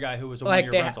was another guy who was a Like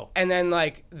one-year rental. and then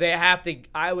like they have to.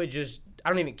 I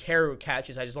don't even care who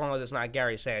catches. As long as it's not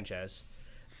Gary Sanchez.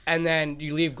 And then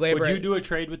you leave Glaber. Would you do a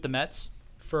trade with the Mets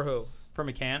for who? for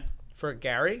McCann? For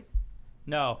Gary?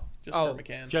 No, just for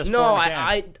McCann. just No, for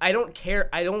McCann. I don't care.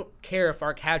 I don't care if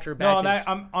our catcher no, batches.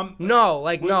 I'm no,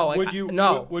 like no. Like, Would you?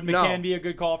 no. Would no. McCann be a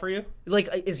good call for you? Like,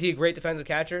 is he a great defensive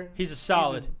catcher? He's a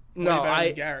solid. No, better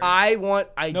than Gary. I want.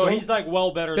 I No, don't. he's like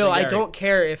well better Bill, than Gary. I don't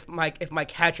care if my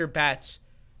catcher bats.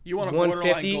 You want a borderline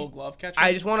 150? Gold Glove catcher?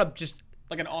 I just want to just.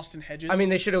 like an Austin Hedges. I mean,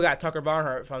 they should have got Tucker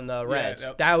Barnhart from the Reds.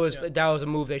 That was a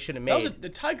move they should have made. the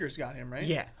Tigers got him, right?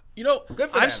 Yeah. You know, Good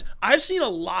for I've them. I've seen a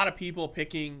lot of people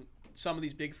picking some of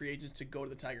these big free agents to go to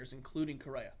the Tigers, including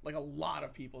Correa. Like a lot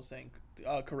of people saying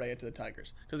Correa to the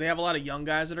Tigers because they have a lot of young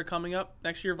guys that are coming up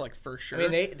next year, like for sure. I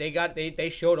mean, they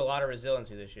showed a lot of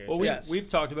resiliency this year. Well, too. we've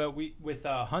talked about with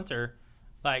Hunter,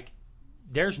 like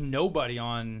there's nobody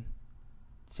on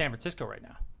San Francisco right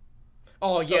now.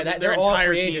 Oh yeah, So they're their all entire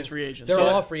free team is agents. free agents. They're So-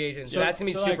 all free agents. So that's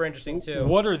gonna be super interesting too.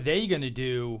 What are they going to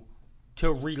do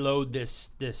to reload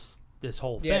this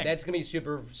whole thing? Yeah, that's gonna be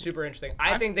super interesting.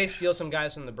 I think they steal some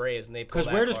guys from the Braves and they pull because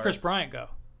that where does card. Chris Bryant go?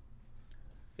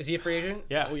 Is he a free agent?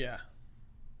 Yeah. Oh yeah.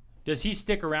 Does he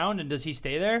stick around and does he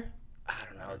stay there? I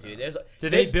don't know, dude. There's,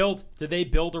 Did this, they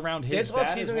build around his this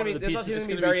bat as offseason one gonna of be the this pieces? offseason gonna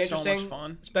be gonna very be so much interesting,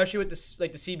 fun. especially with the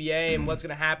CBA and what's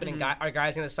gonna happen and are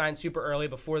guys gonna sign super early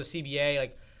before the CBA?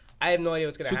 Like, I have no idea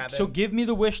what's gonna happen. So give me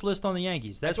the wish list on the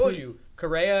Yankees. I That's told what you,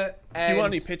 Correa. And, Do you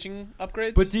want any pitching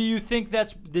upgrades? But do you think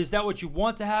is that what you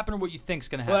want to happen or what you think's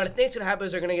going to What I happen? think's gonna happen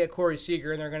is they're gonna get Corey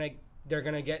Seager and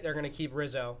they're gonna keep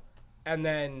Rizzo, and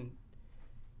then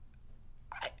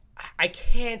I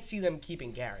can't see them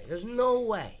keeping Gary. There's no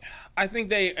way. I think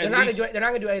they're They're not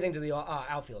gonna do anything to the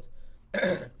outfield.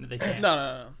 They can't.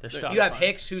 No. They're stuck. You have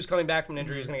Hicks, who's coming back from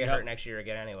injury, who's gonna get hurt next year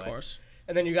again anyway. Of course.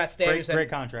 And then you got Stan. who said- Great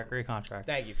contract.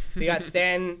 Thank you. They got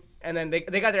Stan, and then they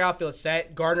got their outfield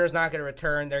set. Gardner's not going to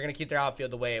return. They're going to keep their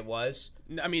outfield the way it was.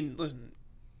 I mean, listen,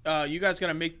 you guys got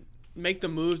to make the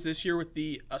moves this year with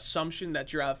the assumption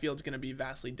that your outfield's going to be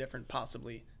vastly different,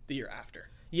 possibly the year after.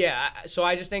 Yeah, so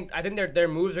I think their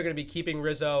moves are going to be keeping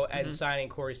Rizzo and signing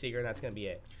Corey Seager, and that's going to be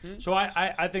it. So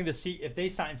I think if they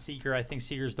sign Seager, I think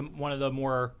Seager's one of the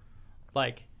more,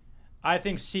 like, I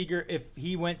think Seager, if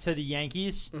he went to the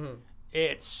Yankees,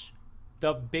 it's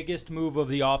the biggest move of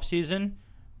the offseason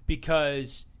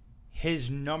because his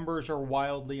numbers are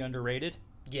wildly underrated.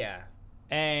 Yeah.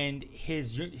 And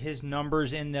his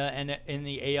numbers in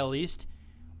the AL East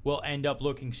will end up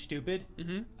looking stupid.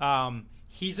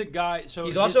 He's a guy. So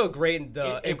he's also great in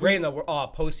the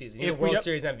postseason. He's a World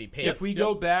Series MVP. If we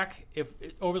go back,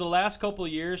 over the last couple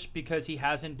of years, because he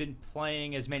hasn't been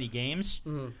playing as many games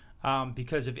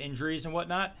because of injuries and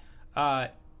whatnot.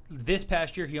 This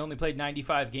past year, he only played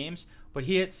 95 games, but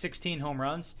he hit 16 home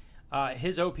runs.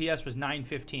 His OPS was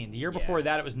 915. The year before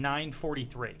that, it was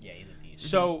 943. Yeah, he's a beast.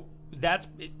 So that's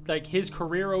like his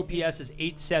career OPS is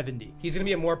 870. He's going to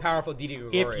be a more powerful Didi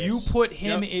Gregorius. If you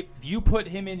put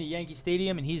him in the Yankee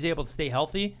Stadium and he's able to stay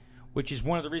healthy, which is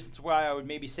one of the reasons why I would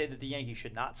maybe say that the Yankees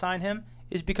should not sign him,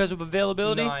 is because of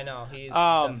availability. No, I know. He's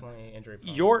definitely injury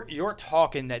prone. You're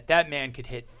talking that man could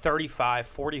hit 35,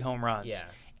 40 home runs. Yeah.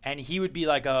 And he would be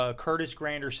like a Curtis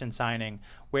Granderson signing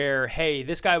where, hey,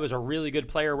 this guy was a really good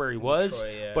player where he was,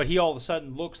 Detroit, yeah. but he all of a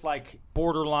sudden looks like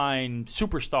borderline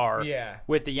superstar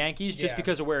with the Yankees just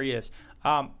because of where he is.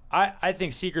 I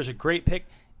think Seager's a great pick.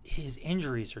 His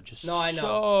injuries are just I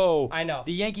know.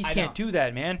 The Yankees can't do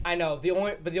that, man. I know. The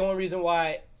only reason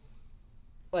why,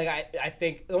 like, I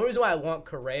think the only reason why I want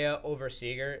Correa over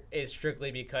Seager is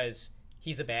strictly because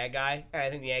he's a bad guy, and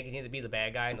I think the Yankees need to be the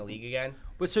bad guy in the league again.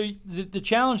 But so the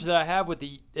challenge that I have with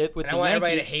the Yankees, I want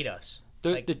everybody to hate us.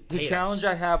 The challenge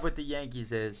I have with the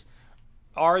Yankees is,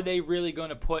 are they really going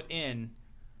to put in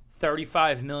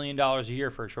 $35 million a year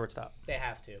for a shortstop? They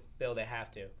have to, Bill. They have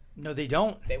to. No, they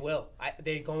don't. They will.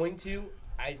 They're going to.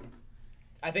 I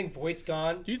think Voigt's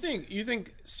gone. Do you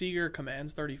think Seager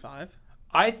commands 35?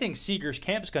 I think Seager's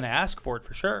camp's going to ask for it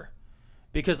for sure.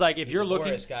 Because like if you're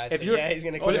looking, he's going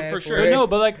to for sure. No,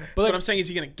 but I'm saying, is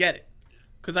he going to get it?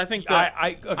 Because I think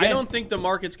I don't think the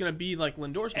market's going to be like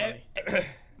Lindor's money.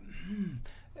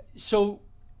 So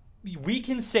we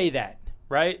can say that,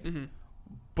 right? Mm-hmm.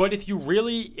 But if you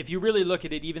really look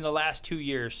at it, even the last 2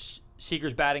 years,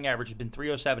 Seager's batting average has been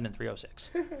 307 and 306.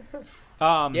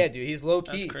 Yeah, dude, he's low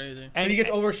key. That's crazy. And he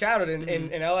gets overshadowed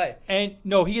in LA. And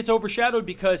no, he gets overshadowed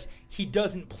because he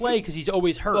doesn't play because he's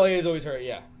always hurt. Well, he is always hurt,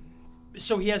 yeah.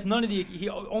 So he has none of the. He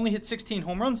only hit 16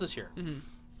 home runs this year,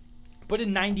 but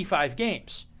in 95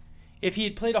 games. If he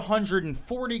had played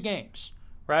 140 games,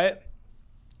 right,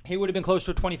 he would have been close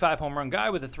to a 25 home run guy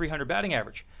with a 300 batting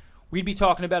average. We'd be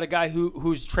talking about a guy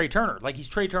who's Trey Turner, like he's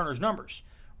Trey Turner's numbers,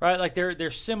 right? Like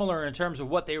they're similar in terms of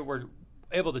what they were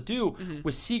able to do,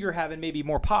 with Seager having maybe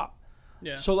more pop.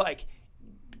 Yeah. So like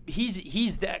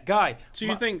he's that guy. So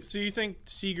you think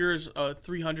Seager's a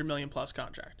 $300 million plus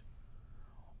contract?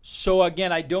 So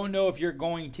again, I don't know if you're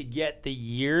going to get the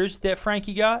years that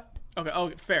Frankie got.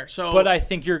 Okay, fair. So, but I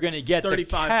think you're going to get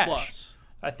 35 the cash. plus.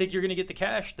 I think you're going to get the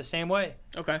cash the same way.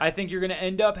 Okay. I think you're going to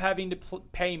end up having to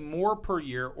pay more per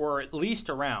year, or at least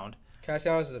around.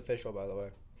 Castellanos is official, by the way.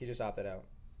 He just opted out.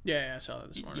 Yeah, I saw that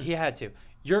this morning. He had to.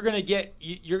 You're going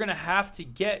to have to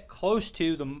get close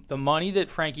to the money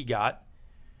that Frankie got,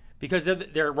 because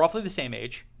they're roughly the same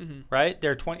age, right?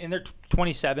 They're in their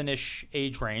 27-ish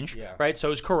age range, right?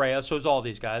 So is Correa, so is all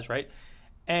these guys, right?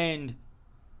 And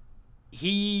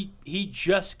he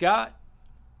just got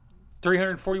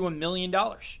 $341 million,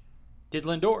 did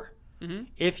Lindor.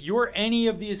 If you're any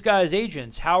of these guys'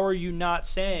 agents, how are you not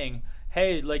saying,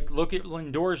 hey, like, look at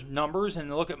Lindor's numbers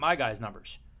and look at my guy's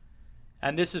numbers?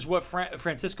 And this is what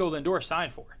Francisco Lindor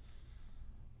signed for.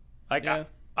 Like, yeah.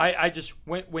 I just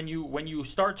when you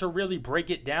start to really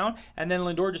break it down, and then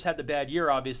Lindor just had the bad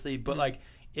year, obviously. But like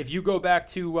if you go back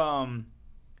to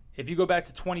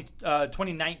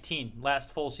 2019,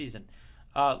 last full season,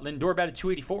 Lindor batted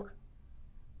 284,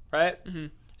 right?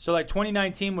 So like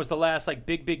 2019 was the last like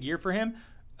big year for him.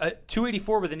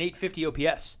 284 with an 850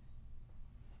 OPS.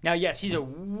 Now, yes, he's a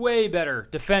way better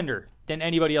defender than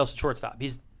anybody else at shortstop.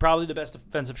 He's probably the best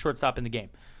defensive shortstop in the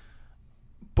game.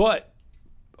 But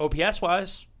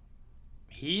OPS-wise,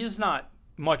 he's not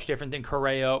much different than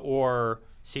Correa or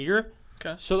Seager.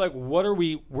 Okay. So, like,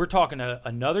 we're talking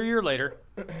another year later,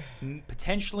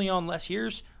 potentially on less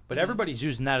years, but everybody's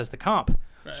using that as the comp.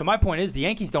 Right. So my point is the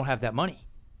Yankees don't have that money.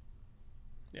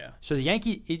 Yeah. So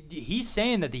he's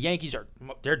saying that the Yankees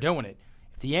they're doing it.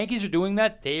 If the Yankees are doing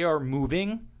that, they are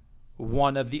moving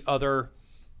one of the other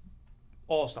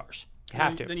All-Stars.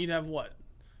 Have to. Then you'd have what?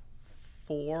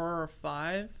 4 or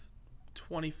 5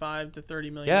 $25 to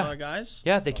 $30 million guys.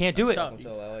 Yeah, they can't do it. Tough.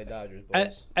 Until LA Dodgers,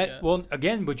 boys. Well,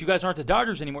 again, but you guys aren't the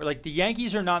Dodgers anymore. Like, the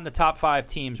Yankees are not in the top 5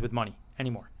 teams with money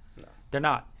anymore. No. They're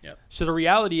not. Yep. So the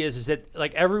reality is that,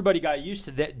 like, everybody got used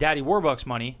to Daddy Warbucks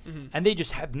money, and they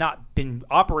just have not been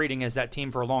operating as that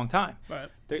team for a long time. Right.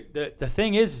 The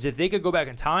thing is if they could go back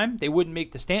in time, they wouldn't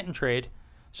make the Stanton trade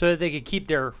so that they could keep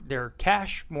their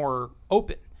cash more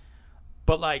open.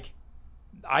 But, like,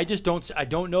 I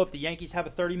don't know if the Yankees have a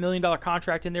 $30 million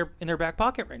contract in their back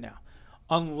pocket right now,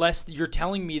 unless you're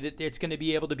telling me that it's going to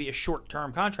be able to be a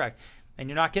short-term contract, and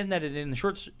you're not getting that in the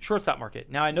shortstop market.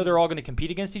 Now, I know they're all going to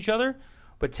compete against each other,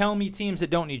 but tell me teams that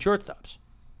don't need shortstops.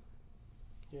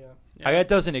 Yeah. That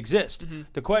doesn't exist.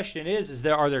 The question is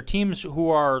are there teams who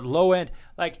are low end?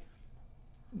 Like,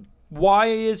 why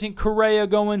isn't Correa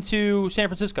going to San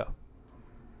Francisco?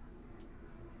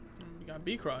 You got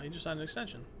B-Craw. He just signed an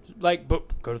extension. Like,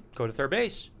 but go to third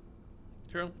base.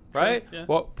 True. Right? Yeah.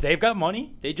 Well, they've got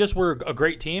money. They just were a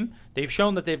great team. They've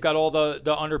shown that they've got all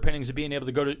the underpinnings of being able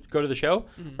to go to the show.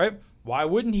 Right? Why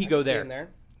wouldn't he go See there? him there.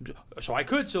 So I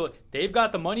could. So they've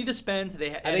got the money to spend.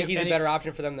 I think he's a better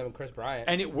option for them than Chris Bryant.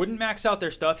 And it wouldn't max out their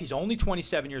stuff. He's only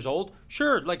 27 years old.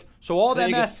 Sure, like, so all that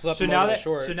you math. can flip So him now over to that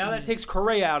short. so now that takes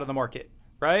Correa out of the market,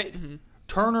 right?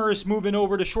 Turner is moving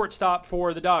over to shortstop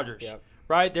for the Dodgers, Yep.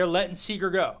 right? They're letting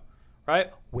Seager go, right?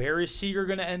 Where is Seager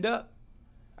going to end up?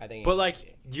 I think. But,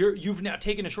 like, you've now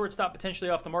taken a shortstop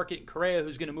potentially off the market in Correa,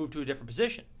 who's going to move to a different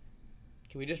position.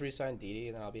 Can we just re-sign Didi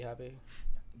and then I'll be happy?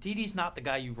 Didi's not the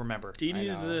guy you remember.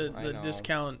 Didi's I the know.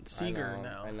 discount Seager I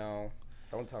now. I know.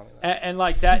 Don't tell me that. And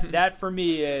like that for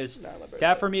me is Not my birthday.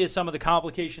 that for me is some of the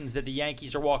complications that the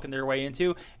Yankees are walking their way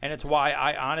into, and it's why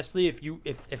I honestly,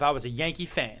 if I was a Yankee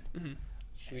fan,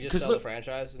 Should we just 'cause sell look- the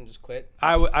franchise and just quit?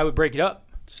 I would break it up.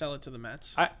 Sell it to the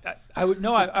Mets. I would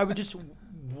just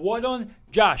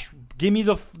Josh, give me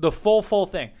the full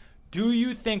thing. Do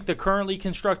you think the currently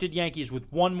constructed Yankees with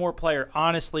one more player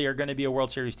honestly are going to be a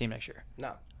World Series team next year?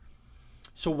 No.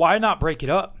 So why not break it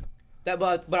up?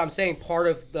 But I'm saying part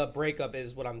of the breakup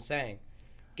is what I'm saying.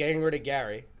 Getting rid of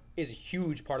Gary is a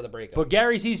huge part of the breakup. But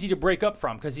Gary's easy to break up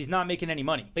from because he's not making any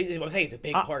money. But I'm saying it's a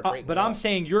big part of breakup. But I'm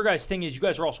saying your guys' thing is you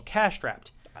guys are also cash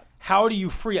strapped. How do you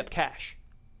free up cash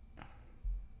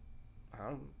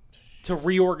to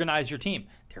reorganize your team?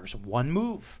 There's one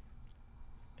move.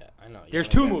 Yeah, I know. There's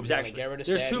two moves, actually.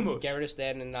 There's two moves. Get rid of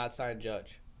Stanton and not sign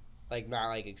Judge. Like, not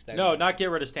like extend. No, not get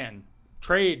rid of Stanton.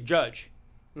 Trade Judge.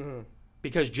 Mm-hmm.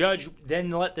 Because Judge then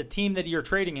let the team that you're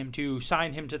trading him to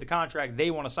sign him to the contract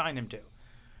they want to sign him to.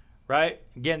 Right?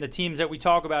 Again, the teams that we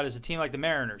talk about is a team like the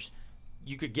Mariners.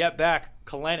 You could get back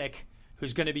Kalenic,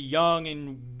 who's going to be young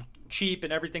and cheap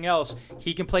and everything else.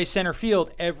 He can play center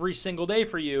field every single day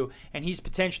for you, and he's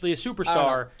potentially a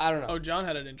superstar. I don't know. Oh, John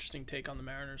had an interesting take on the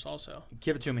Mariners also.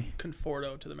 Give it to me.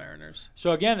 Conforto to the Mariners.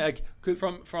 So again, like,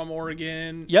 From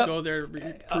Oregon, Yep. go there,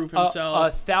 prove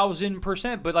himself.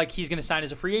 1,000%. But like, he's going to sign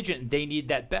as a free agent, and they need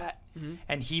that bat,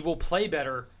 and he will play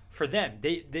better for them.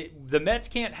 The Mets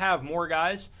can't have more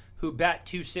guys who bat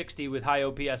 260 with high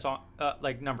OPS on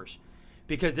like numbers,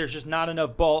 because there's just not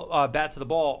enough bat to the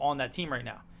ball on that team right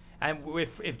now. And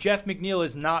if Jeff McNeil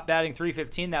is not batting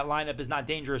 315, that lineup is not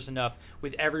dangerous enough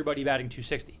with everybody batting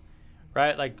 260,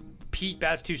 right? Like, Pete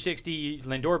bats 260,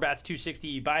 Lindor bats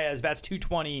 260, Baez bats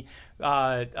 220,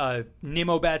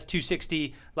 Nimmo bats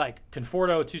 260, like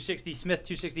Conforto 260, Smith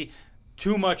 260.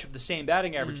 Too much of the same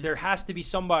batting average. There has to be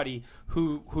somebody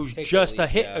who's Takes just the a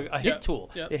hit lead, a hit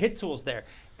tool. Yep. The hit tool's there.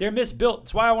 They're misbuilt.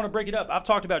 That's why I want to break it up. I've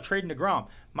talked about trading DeGrom.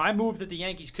 My move that the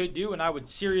Yankees could do, and I would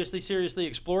seriously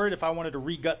explore it if I wanted to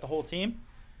re-gut the whole team,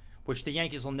 which the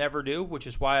Yankees will never do, which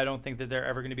is why I don't think that they're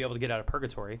ever going to be able to get out of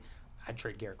purgatory. I'd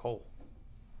trade Garrett Cole.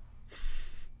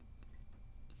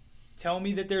 Tell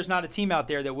me that there's not a team out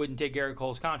there that wouldn't take Garrett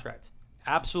Cole's contract.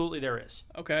 Absolutely there is.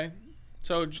 Okay.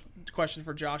 So, question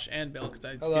for Josh and Bill, because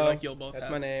I Hello. feel like you'll both That's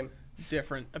have my name.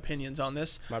 different opinions on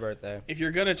this. It's my birthday. If you're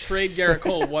going to trade Garrett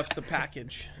Cole, what's the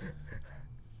package?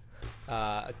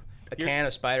 A can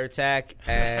of Spider Tack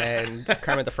and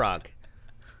Kermit the Frog.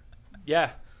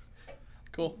 Yeah.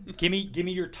 Cool. Give me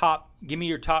your top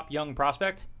young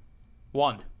prospect.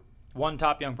 One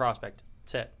top young prospect.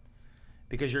 That's it.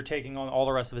 Because you're taking on all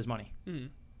the rest of his money.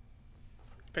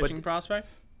 Pitching prospect?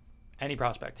 Any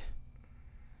prospect.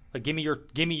 Like, give me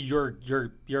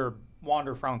your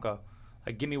Wander Franco.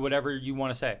 Like, give me whatever you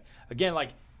want to say. Again, like,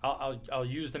 I'll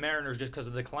use the Mariners just because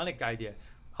of the Kalenic idea.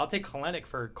 I'll take Kalenic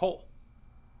for Cole.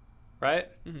 Right?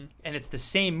 And it's the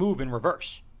same move in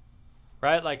reverse.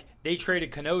 Right? Like, they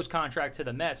traded Cano's contract to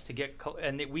the Mets to get,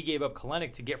 and we gave up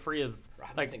Kalenic to get free of,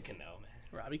 Robinson like, Cano, man.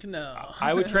 Robbie Cano.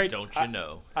 I would trade. Don't you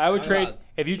know? I would trade about-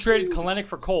 if you traded Kalenic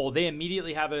for Cole. They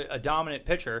immediately have a dominant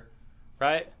pitcher,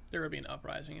 right? There would be an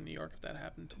uprising in New York if that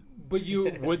happened. But you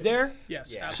would there?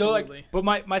 Yes, Yeah. So absolutely. like, but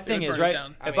my thing would is burn it right.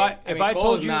 down. If I Cole's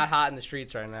told you not hot in the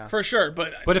streets right now. For sure,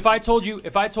 but But if I told you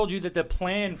that the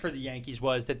plan for the Yankees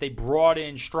was that they brought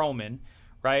in Stroman,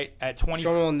 right, at 20,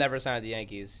 Stroman will never sign with the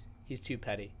Yankees. He's too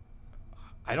petty.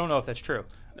 I don't know if that's true.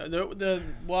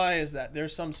 why is that?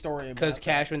 There's some story about Because that.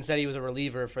 Cashman said he was a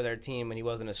reliever for their team when he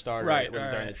wasn't a starter Right, during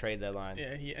right. the trade deadline.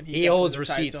 Yeah, He definitely holds tried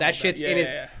to receipts. own That shit's yeah, in his.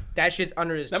 yeah. That shit's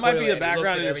under his. That might be toilet, the and he looks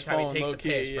background at in it his every time phone, he takes a low-key,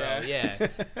 piss,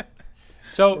 bro. Yeah.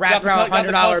 So Wrapped around Got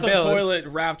the $100 custom bills. toilet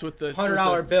wrapped with the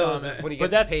 $100 bills comment. when he but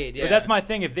gets that's paid. Yeah. but that's my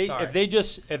thing. If Sorry. they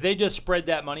just spread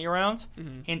that money around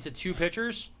into two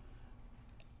pitchers,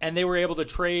 and they were able to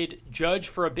trade Judge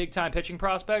for a big time pitching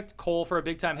prospect, Cole for a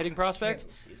big time hitting prospect,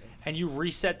 and you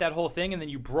reset that whole thing, and then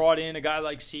you brought in a guy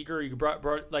like Seager, you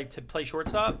brought like to play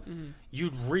shortstop,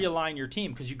 you'd realign your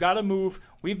team because you got to move.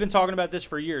 We've been talking about this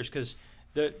for years because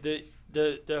the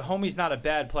homie's not a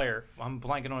bad player. I'm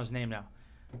blanking on his name now.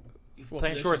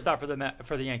 Playing position? shortstop for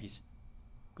the Yankees.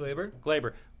 Glaber.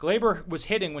 Glaber was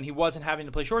hitting when he wasn't having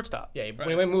to play shortstop. Yeah, when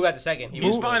he moved out to second, He's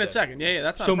was fine really at good. second. Yeah,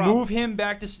 that's not So a problem. move him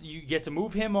back to you get to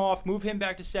move him off, move him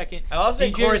back to second. I also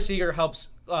think DJ Corey Seager helps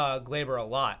Glaber a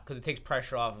lot because it takes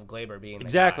pressure off of Glaber being the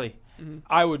exactly. guy.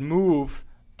 I would move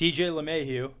DJ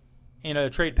LeMahieu in a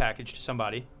trade package to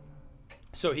somebody,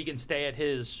 so he can stay at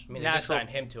his I mean, they just natural. signed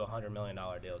him to a $100 million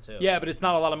deal too. Yeah, but it's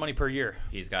not a lot of money per year.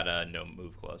 He's got a no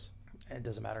move clause. It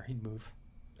doesn't matter. He'd move.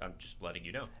 I'm just letting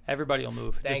you know. Everybody will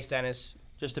move. Thanks, Dennis.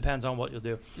 Just depends on what you'll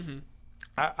do.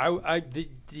 The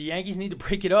Yankees need to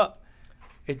break it up.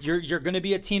 You're going to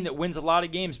be a team that wins a lot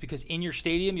of games because in your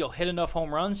stadium you'll hit enough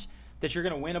home runs that you're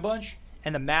going to win a bunch,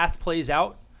 and the math plays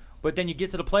out. But then you get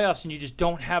to the playoffs and you just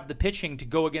don't have the pitching to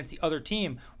go against the other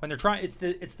team when they're trying. It's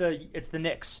the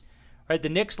Knicks, right? The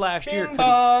Knicks last year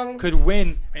could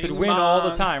win all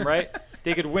the time, right?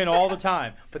 They could win all the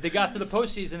time, but they got to the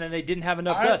postseason and they didn't have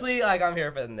enough Honestly, guts. like I'm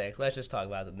here for the Knicks. Let's just talk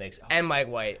about the Knicks and Mike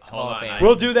White, Hall of on, Fame.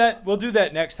 We'll do that. We'll do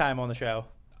that next time on the show.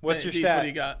 What's Hey, your Deez, stat? What do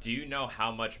you got? Do you know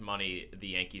how much money the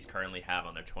Yankees currently have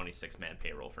on their 26-man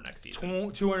payroll for next season?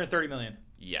 $230 million.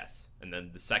 Yes. And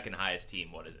then the second highest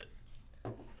team, what is it?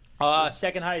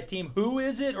 Second highest team. Who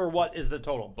is it, or what is the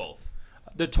total? Both.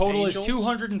 The total Angels? is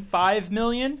 $205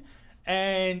 million,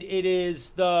 and it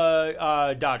is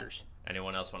the Dodgers.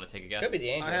 Anyone else want to take a guess? Could be the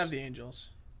Angels. I have the Angels.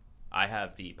 I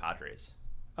have the Padres.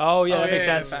 Oh yeah, that makes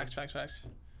sense. Facts.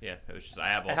 Yeah, it was just I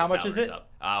have all And the how much is salaries it?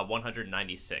 up.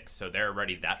 196. So they're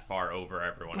already that far over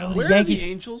everyone Oh, else. Where Yankees- are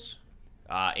the Angels?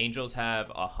 Angels have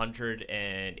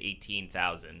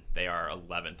 118,000. They are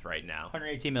 11th right now,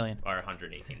 118 million. or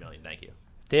 118 million. Thank you.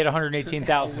 They had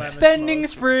 118,000 11th spending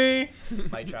most. spree.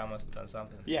 Mike Trout must have done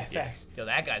something. Yeah, facts. Yo,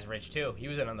 that guy's rich too. He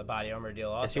was in on the body armor deal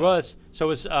also. Yes, he was. So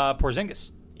was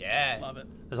Porzingis. Yeah. Love it.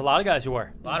 There's a lot of guys who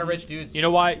were. A lot of rich dudes. You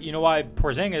know why?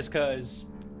 Porzingis? Because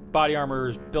body armor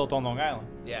is built on Long Island.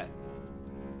 Yeah.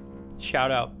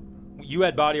 Shout out. You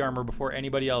had body armor before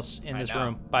anybody else in I this know.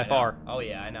 room, by I know. far. Oh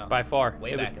yeah, I know. By far.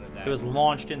 Way It back wa- in the day. It was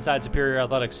launched inside Superior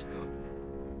Athletics.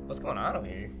 What's going on over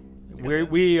here?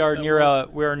 We are near a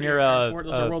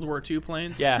Those are World War II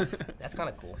planes. yeah. That's kind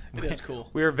of cool. It is cool.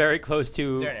 We are very close Is there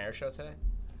to. an air show today?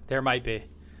 There might be.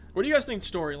 Where do you guys think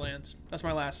Story lands? That's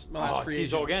my last Oh, free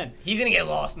Cecil agent. again. He's gonna get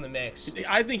lost in the mix.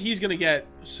 I think he's going to get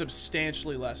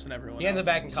substantially less than everyone He ends else.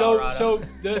 up back in So Colorado. so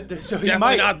so he Definitely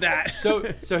might not that.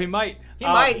 so he might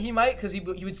he might because he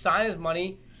would sign his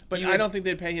money. But He I would- don't think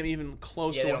they'd pay him even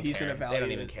close Yeah, to they what don't he's care. going to They value.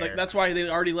 don't even care. Like that's why they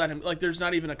already let him. Like there's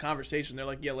not even a conversation. They're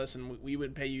like, yeah, listen, we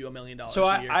would pay you $1 million So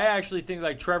a year. I actually think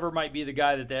like Trevor might be the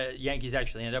guy that the Yankees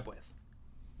actually end up with.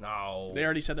 No. They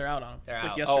already said they're out on him. They're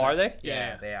like out. yesterday. Oh, are they?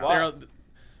 Yeah, they are. Why?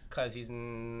 Because he's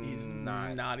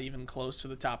Not even close to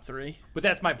the top 3. But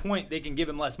that's my point. They can give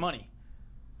him less money.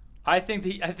 I think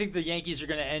the Yankees are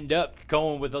going to end up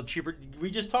going with a cheaper.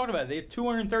 We just talked about it. They have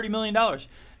 $230 million.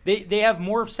 They have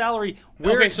more salary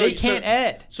where Okay, so- they can't so-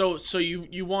 add. So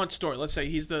you want Story? Let's say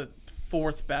he's the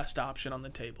 4th best option on the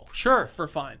table. Sure. For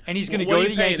fine. And he's going to What go are to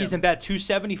you the paying Yankees him? and bat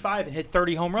 .275 and hit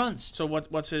 30 home runs. So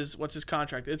what's his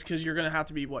contract? It's because you're going to have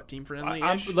to be team friendly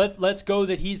ish. Let's go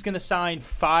that he's going to sign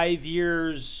 5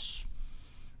 years,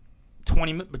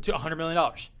 $100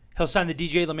 million. He'll sign the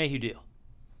DJ LeMahieu deal.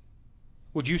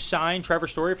 Would you sign Trevor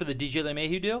Story for the DJ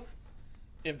LeMahieu deal?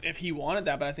 If he wanted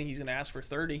that, but I think he's going to ask for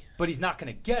 30. But he's not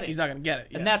going to get it. He's not going to get it.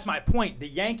 And yes. that's my point. The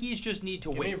Yankees just need to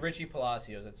Give me win. Richie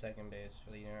Palacios at second base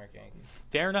for the New York Yankees.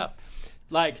 Fair enough.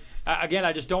 Like again,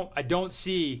 I don't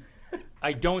see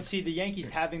the Yankees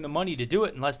having the money to do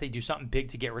it unless they do something big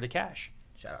to get rid of cash.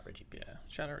 Shout out Richie P. Yeah.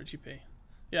 Shout out Richie P.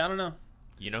 Yeah, I don't know.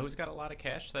 You know who's got a lot of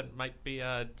cash that might be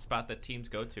a spot that teams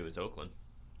go to is Oakland.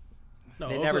 No,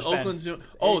 They never spend. Oakland's doing.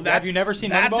 Have you never seen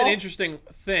that's an Moneyball? interesting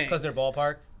thing. Because their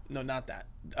ballpark. No, not that.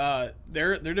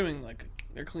 They're doing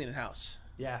they're cleaning house.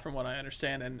 Yeah. From what I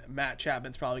understand, and Matt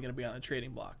Chapman's probably going to be on the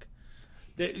trading block.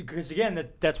 Because again,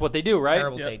 that's what they do, right?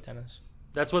 Terrible Yep. take, Dennis.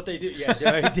 That's what they do. Yeah.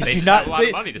 Did They you just not? have a lot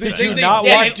of money to Did spend. you not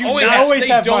They watch? do They not- always they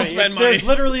have don't money. spend There's money.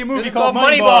 literally a movie It's called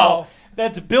called Moneyball Moneyball.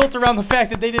 that's built around the fact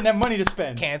that they didn't have money to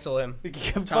spend. Cancel him.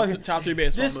 Top 3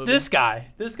 baseball movie. This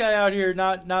guy out here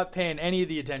not paying any of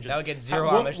the attention. That would get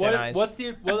zero What- Amish what- denies. What's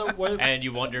the what? And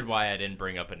you wondered why I didn't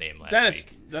bring up a name last Dennis,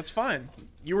 week. that's fine.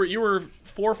 You were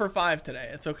 4 for 5 today.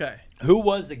 It's okay. Who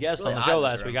was the guest Really on the hot show in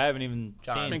this last room. week? I haven't even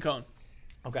I mean, seen. Cone.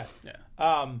 Okay. Yeah.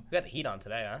 We got the heat on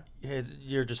today, huh?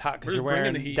 You're just hot because We're you're just bringing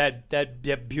wearing the heat.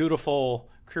 that beautiful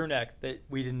crew neck that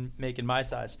we didn't make in my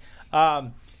size.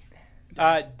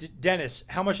 Dennis,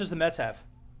 how much does the Mets have?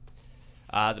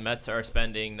 The Mets are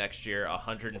spending next year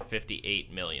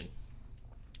 $158 million.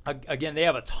 Again, they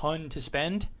have a ton to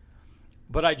spend,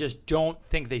 but I just don't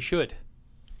think they should.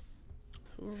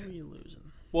 Who are we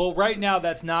losing? Well, right now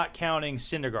that's not counting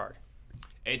Syndergaard.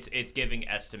 It's giving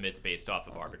estimates based off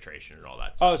of arbitration and all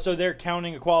that Oh, stuff. so they're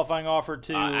counting a qualifying offer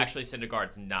to Actually,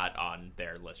 Syndergaard's not on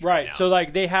their list right. now. So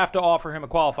like they have to offer him a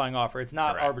qualifying offer. It's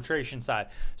not Correct. arbitration side.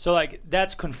 So like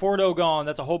that's Conforto gone.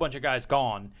 That's a whole bunch of guys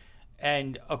gone,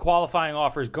 and a qualifying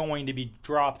offer is going to be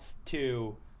dropped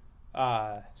to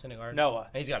Syndergaard. Noah,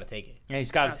 And he's got to take it. and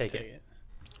he's got Has to take it.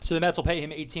 So the Mets will pay him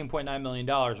 $18.9 million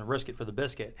and risk it for the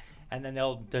biscuit, and then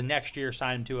they'll the next year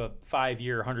sign him to a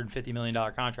 5-year, $150 million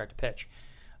contract to pitch,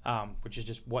 which is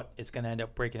just what it's going to end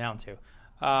up breaking down to.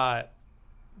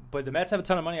 But the Mets have a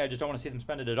ton of money. I just don't want to see them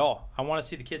spend it at all. I want to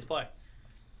see the kids play.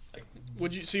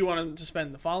 So you want him to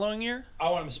spend the following year? I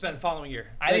want them to spend the following year.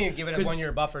 I think you're giving a 'cause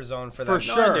 1-year buffer zone for for that.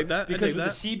 No, I sure. dig that. I Because dig with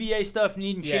the CBA stuff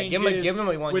needing Yeah, changes, give 'em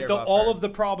a 1-year with buffer. all of the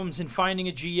problems in finding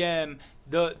a GM,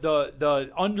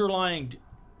 the underlying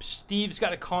Steve's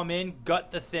got to come in, gut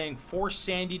the thing, force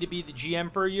Sandy to be the GM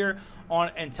for a year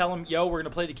and tell him, yo, we're gonna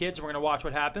play the kids and we're gonna watch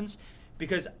what happens.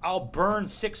 Because I'll burn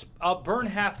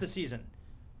half the season,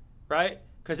 right?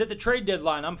 Because at the trade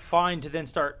deadline, I'm fine to then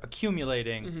start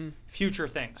accumulating future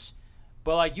things.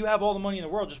 But like you have all the money in the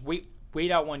world, just wait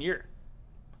out 1 year.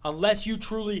 Unless you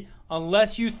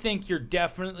think you're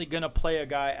definitely gonna play a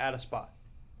guy at a spot.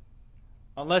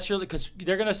 Because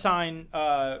they're gonna sign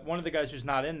one of the guys who's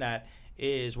not in that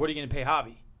is what are you gonna pay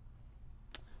Javi?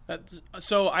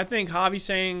 So I think Javi's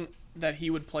saying that he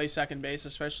would play second base,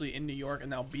 especially in New York, and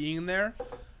now being there,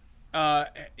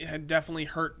 it had definitely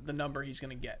hurt the number he's going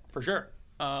to get. For sure.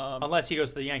 Unless he goes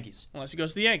to the Yankees. Unless he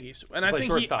goes to the Yankees, and play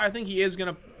shortstop. I think he is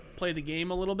going to play the game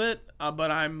a little bit,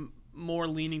 but I'm more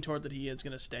leaning toward that he is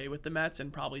going to stay with the Mets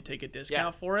and probably take a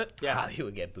discount for it. Yeah. He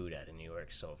would get booed out of New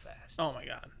York so fast. Oh my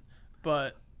God,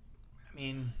 but I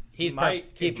mean, He's he might. per-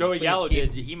 If keep- Joey keep- Gallo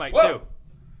keep- did, he might Whoa! too.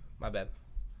 My bad.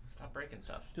 Stop breaking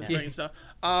stuff. just bringing stuff.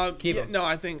 Keep him. No,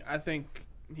 I think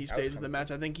he stays with the coming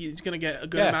Mets. I think he's going to get a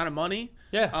good Yeah. amount of money.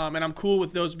 Yeah. And I'm cool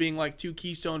with those being like 2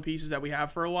 keystone pieces that we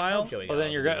have for a while. Joey Well,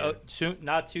 then Gallo's you're gonna gonna be soon,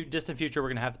 not too distant future. We're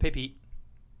gonna have to pay Pete.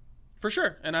 For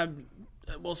sure, and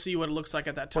we'll see what it looks like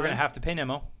at that time. We're gonna have to pay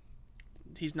Nemo.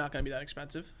 He's not going to be that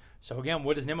expensive. So again,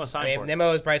 what does Nemo sign I mean, for? if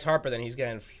Nemo is Bryce Harper, then he's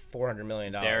getting $400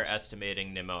 million. They're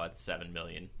estimating Nimmo at $7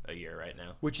 million a year right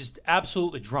now. Which is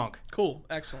absolutely drunk. Cool,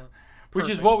 excellent. Which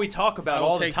is Perfect. what we talk about I will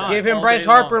all the take that. time. Give him all Bryce day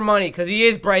Harper long. money because he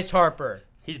is Bryce Harper.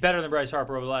 He's better than Bryce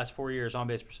Harper over the last 4 years on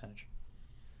base percentage.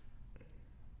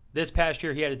 This past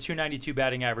year, he had a 292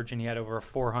 batting average and he had over a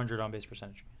 400 on base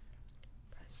percentage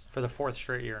for the 4th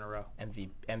straight year in a row.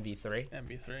 MV3.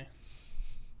 MV3.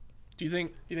 Do you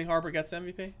think Harper gets the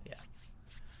MVP?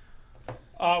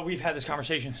 We've had this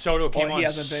conversation. Soto came Well, on he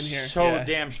hasn't been here. so Yeah.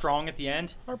 damn strong at the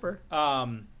end. Harper.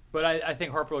 But I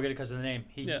think Harper will get it because of the name.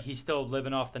 He's still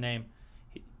living off the name.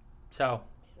 So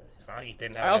It's not like he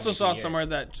didn't have I an also MVP saw year. somewhere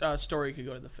that Story could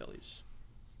go to the Phillies,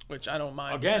 which I don't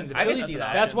mind. again, That's- the I can Phillies, see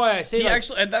that. that's why I say like,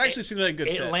 that actually seemed like a good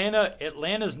fit.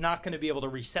 Atlanta's not going to be able to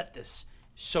reset this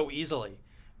so easily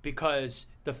because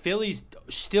the Phillies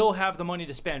still have the money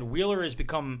to spend. Wheeler has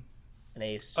become An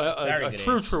ace. a Very good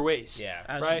ace. true ace. Yeah.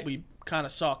 As right? we kind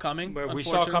of saw coming. Where we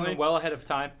saw unfortunately. coming well ahead of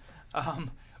time.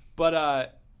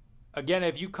 But again,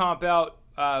 if you comp out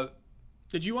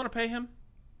Did you want to pay him?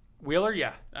 Wheeler,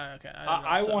 yeah. Okay.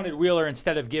 I wanted Wheeler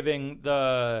instead of giving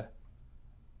the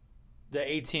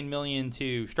 $18 million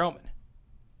to Stroman.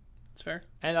 It's fair.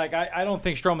 And like I don't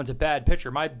think Stroman's a bad pitcher.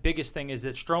 My biggest thing is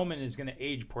that Stroman is going to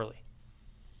age poorly.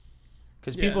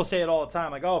 Because people say it all the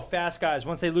time, like, oh, fast guys,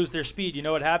 once they lose their speed, you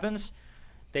know what happens?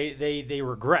 They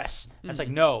regress. It's like,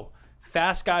 no,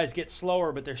 fast guys get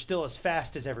slower, but they're still as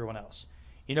fast as everyone else.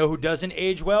 You know who doesn't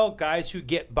age well? Guys who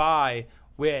get by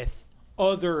with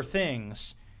other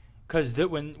things. Because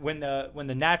when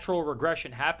the natural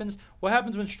regression happens, what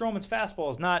happens when Stroman's fastball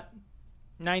is not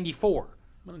 94?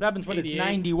 What happens when it's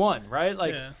 91, right?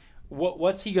 Like,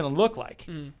 what's he going to look like?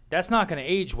 That's not going to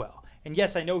age well. And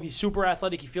yes, I know he's super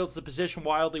athletic. He fields the position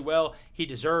wildly well. He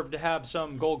deserved to have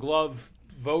some Gold Glove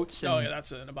votes. And,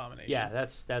 that's an abomination. Yeah,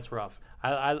 that's rough.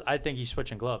 I think he's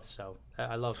switching gloves, so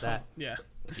I love that. Yeah.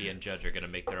 He and Judge are going to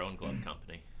make their own glove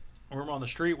company. We're on the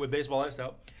street with Baseball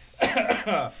Lifestyle.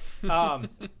 But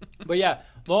yeah,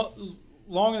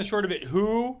 long and the short of it,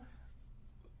 who's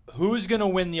going to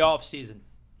win the offseason?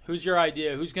 Who's your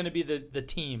idea? Who's going to be the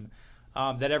team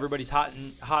that everybody's hot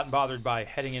and bothered by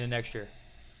heading into next year?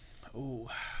 Ooh.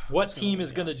 What team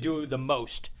is going to do the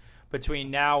most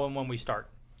between now and when we start?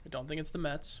 I don't think it's the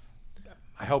Mets.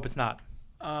 I hope it's not.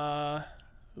 I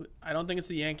don't think it's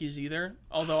the Yankees either,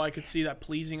 although I could see that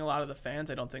pleasing a lot of the fans.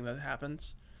 I don't think that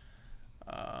happens.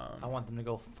 I want them to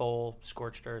go full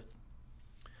scorched earth.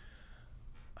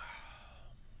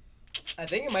 I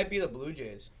think it might be the Blue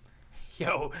Jays.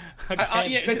 Yo,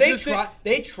 because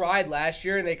they tried last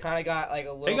year and they kind of got like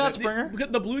a little. They got bit, Springer.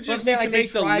 The Blue Jays need to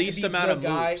make the least amount of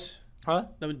moves. Huh?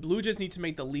 The Blue Jays need to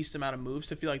make the least amount of moves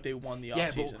to feel like they won the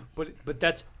offseason. But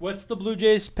that's what's the Blue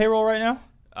Jays payroll right now?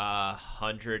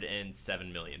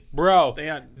 107 million. Bro,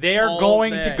 they are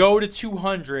going to go to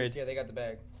 200. Yeah, they got the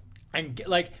bag. And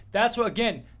that's what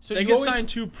again. So they can sign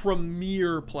 2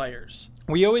 premier players.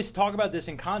 We always talk about this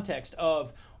in context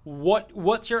of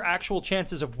what's your actual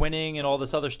chances of winning and all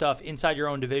this other stuff inside your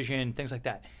own division, things like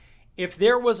that. If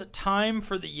there was a time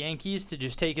for the Yankees to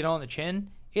just take it on the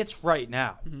chin, it's right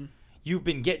now. Mm-hmm. You've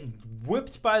been getting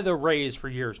whipped by the Rays for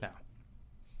years now.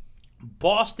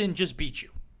 Boston just beat you.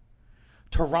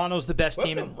 Toronto's the best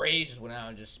team. The Rays just went out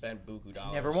and just spent buku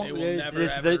dollars. Never won't. Ever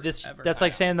that's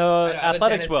like saying the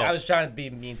Athletics will. I was trying to be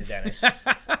mean to Dennis.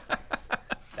 That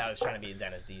was trying to be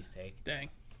Dennis D's take. Dang.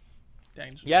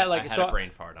 Yeah, I had a brain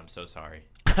fart. I'm so sorry.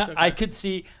 Okay. I could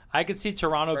see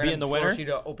Toronto being the winner. You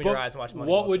to open your eyes and watch Moneyball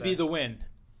what would today. be the win?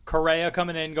 Correa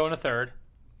coming in, going to third.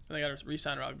 And they got to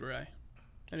re-sign Robbie Ray.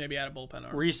 And maybe add a bullpen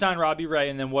arm. Re-sign Robbie Ray,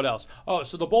 and then what else? Oh,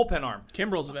 so the bullpen arm.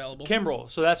 Kimbrel's available.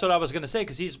 So that's what I was going to say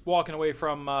because he's walking away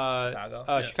from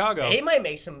Chicago. They might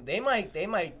make some. They might. I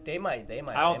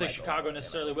don't think Chicago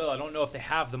necessarily will. I don't know if they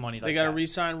have the money. They got to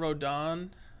re-sign Rodon.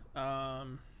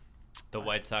 The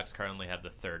White Sox currently have the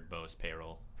 3rd most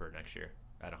payroll for next year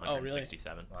at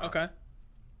 167. Wow. Okay.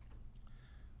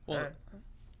 Well,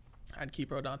 I'd keep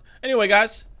Rodon. Anyway,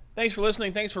 guys, thanks for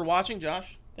listening. Thanks for watching,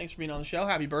 Josh. Thanks for being on the show.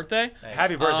 Happy birthday. Thanks.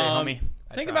 Happy birthday, homie.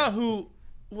 Think about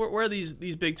where these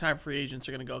big time free agents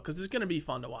are going to go because it's going to be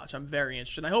fun to watch. I'm very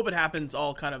interested. I hope it happens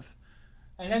all kind of.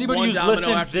 And anybody who's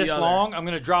listened this long, I'm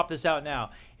going to drop this out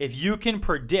now. If you can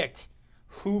predict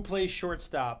who plays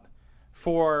shortstop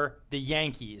for the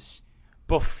Yankees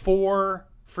before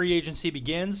free agency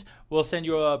begins, we'll send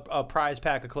you a prize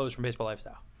pack of clothes from Baseball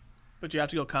Lifestyle. But you have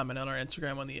to go comment on our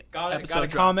Instagram when the episode drops. Got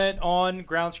to comment on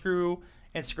Grounds Crew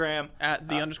Instagram at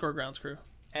the _Grounds Crew,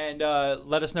 and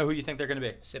let us know who you think they're going to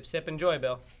be. Sip, sip, enjoy,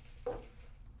 Bill.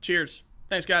 Cheers.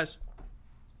 Thanks, guys.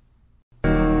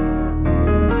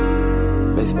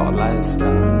 Baseball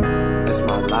Lifestyle. It's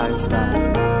my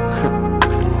lifestyle.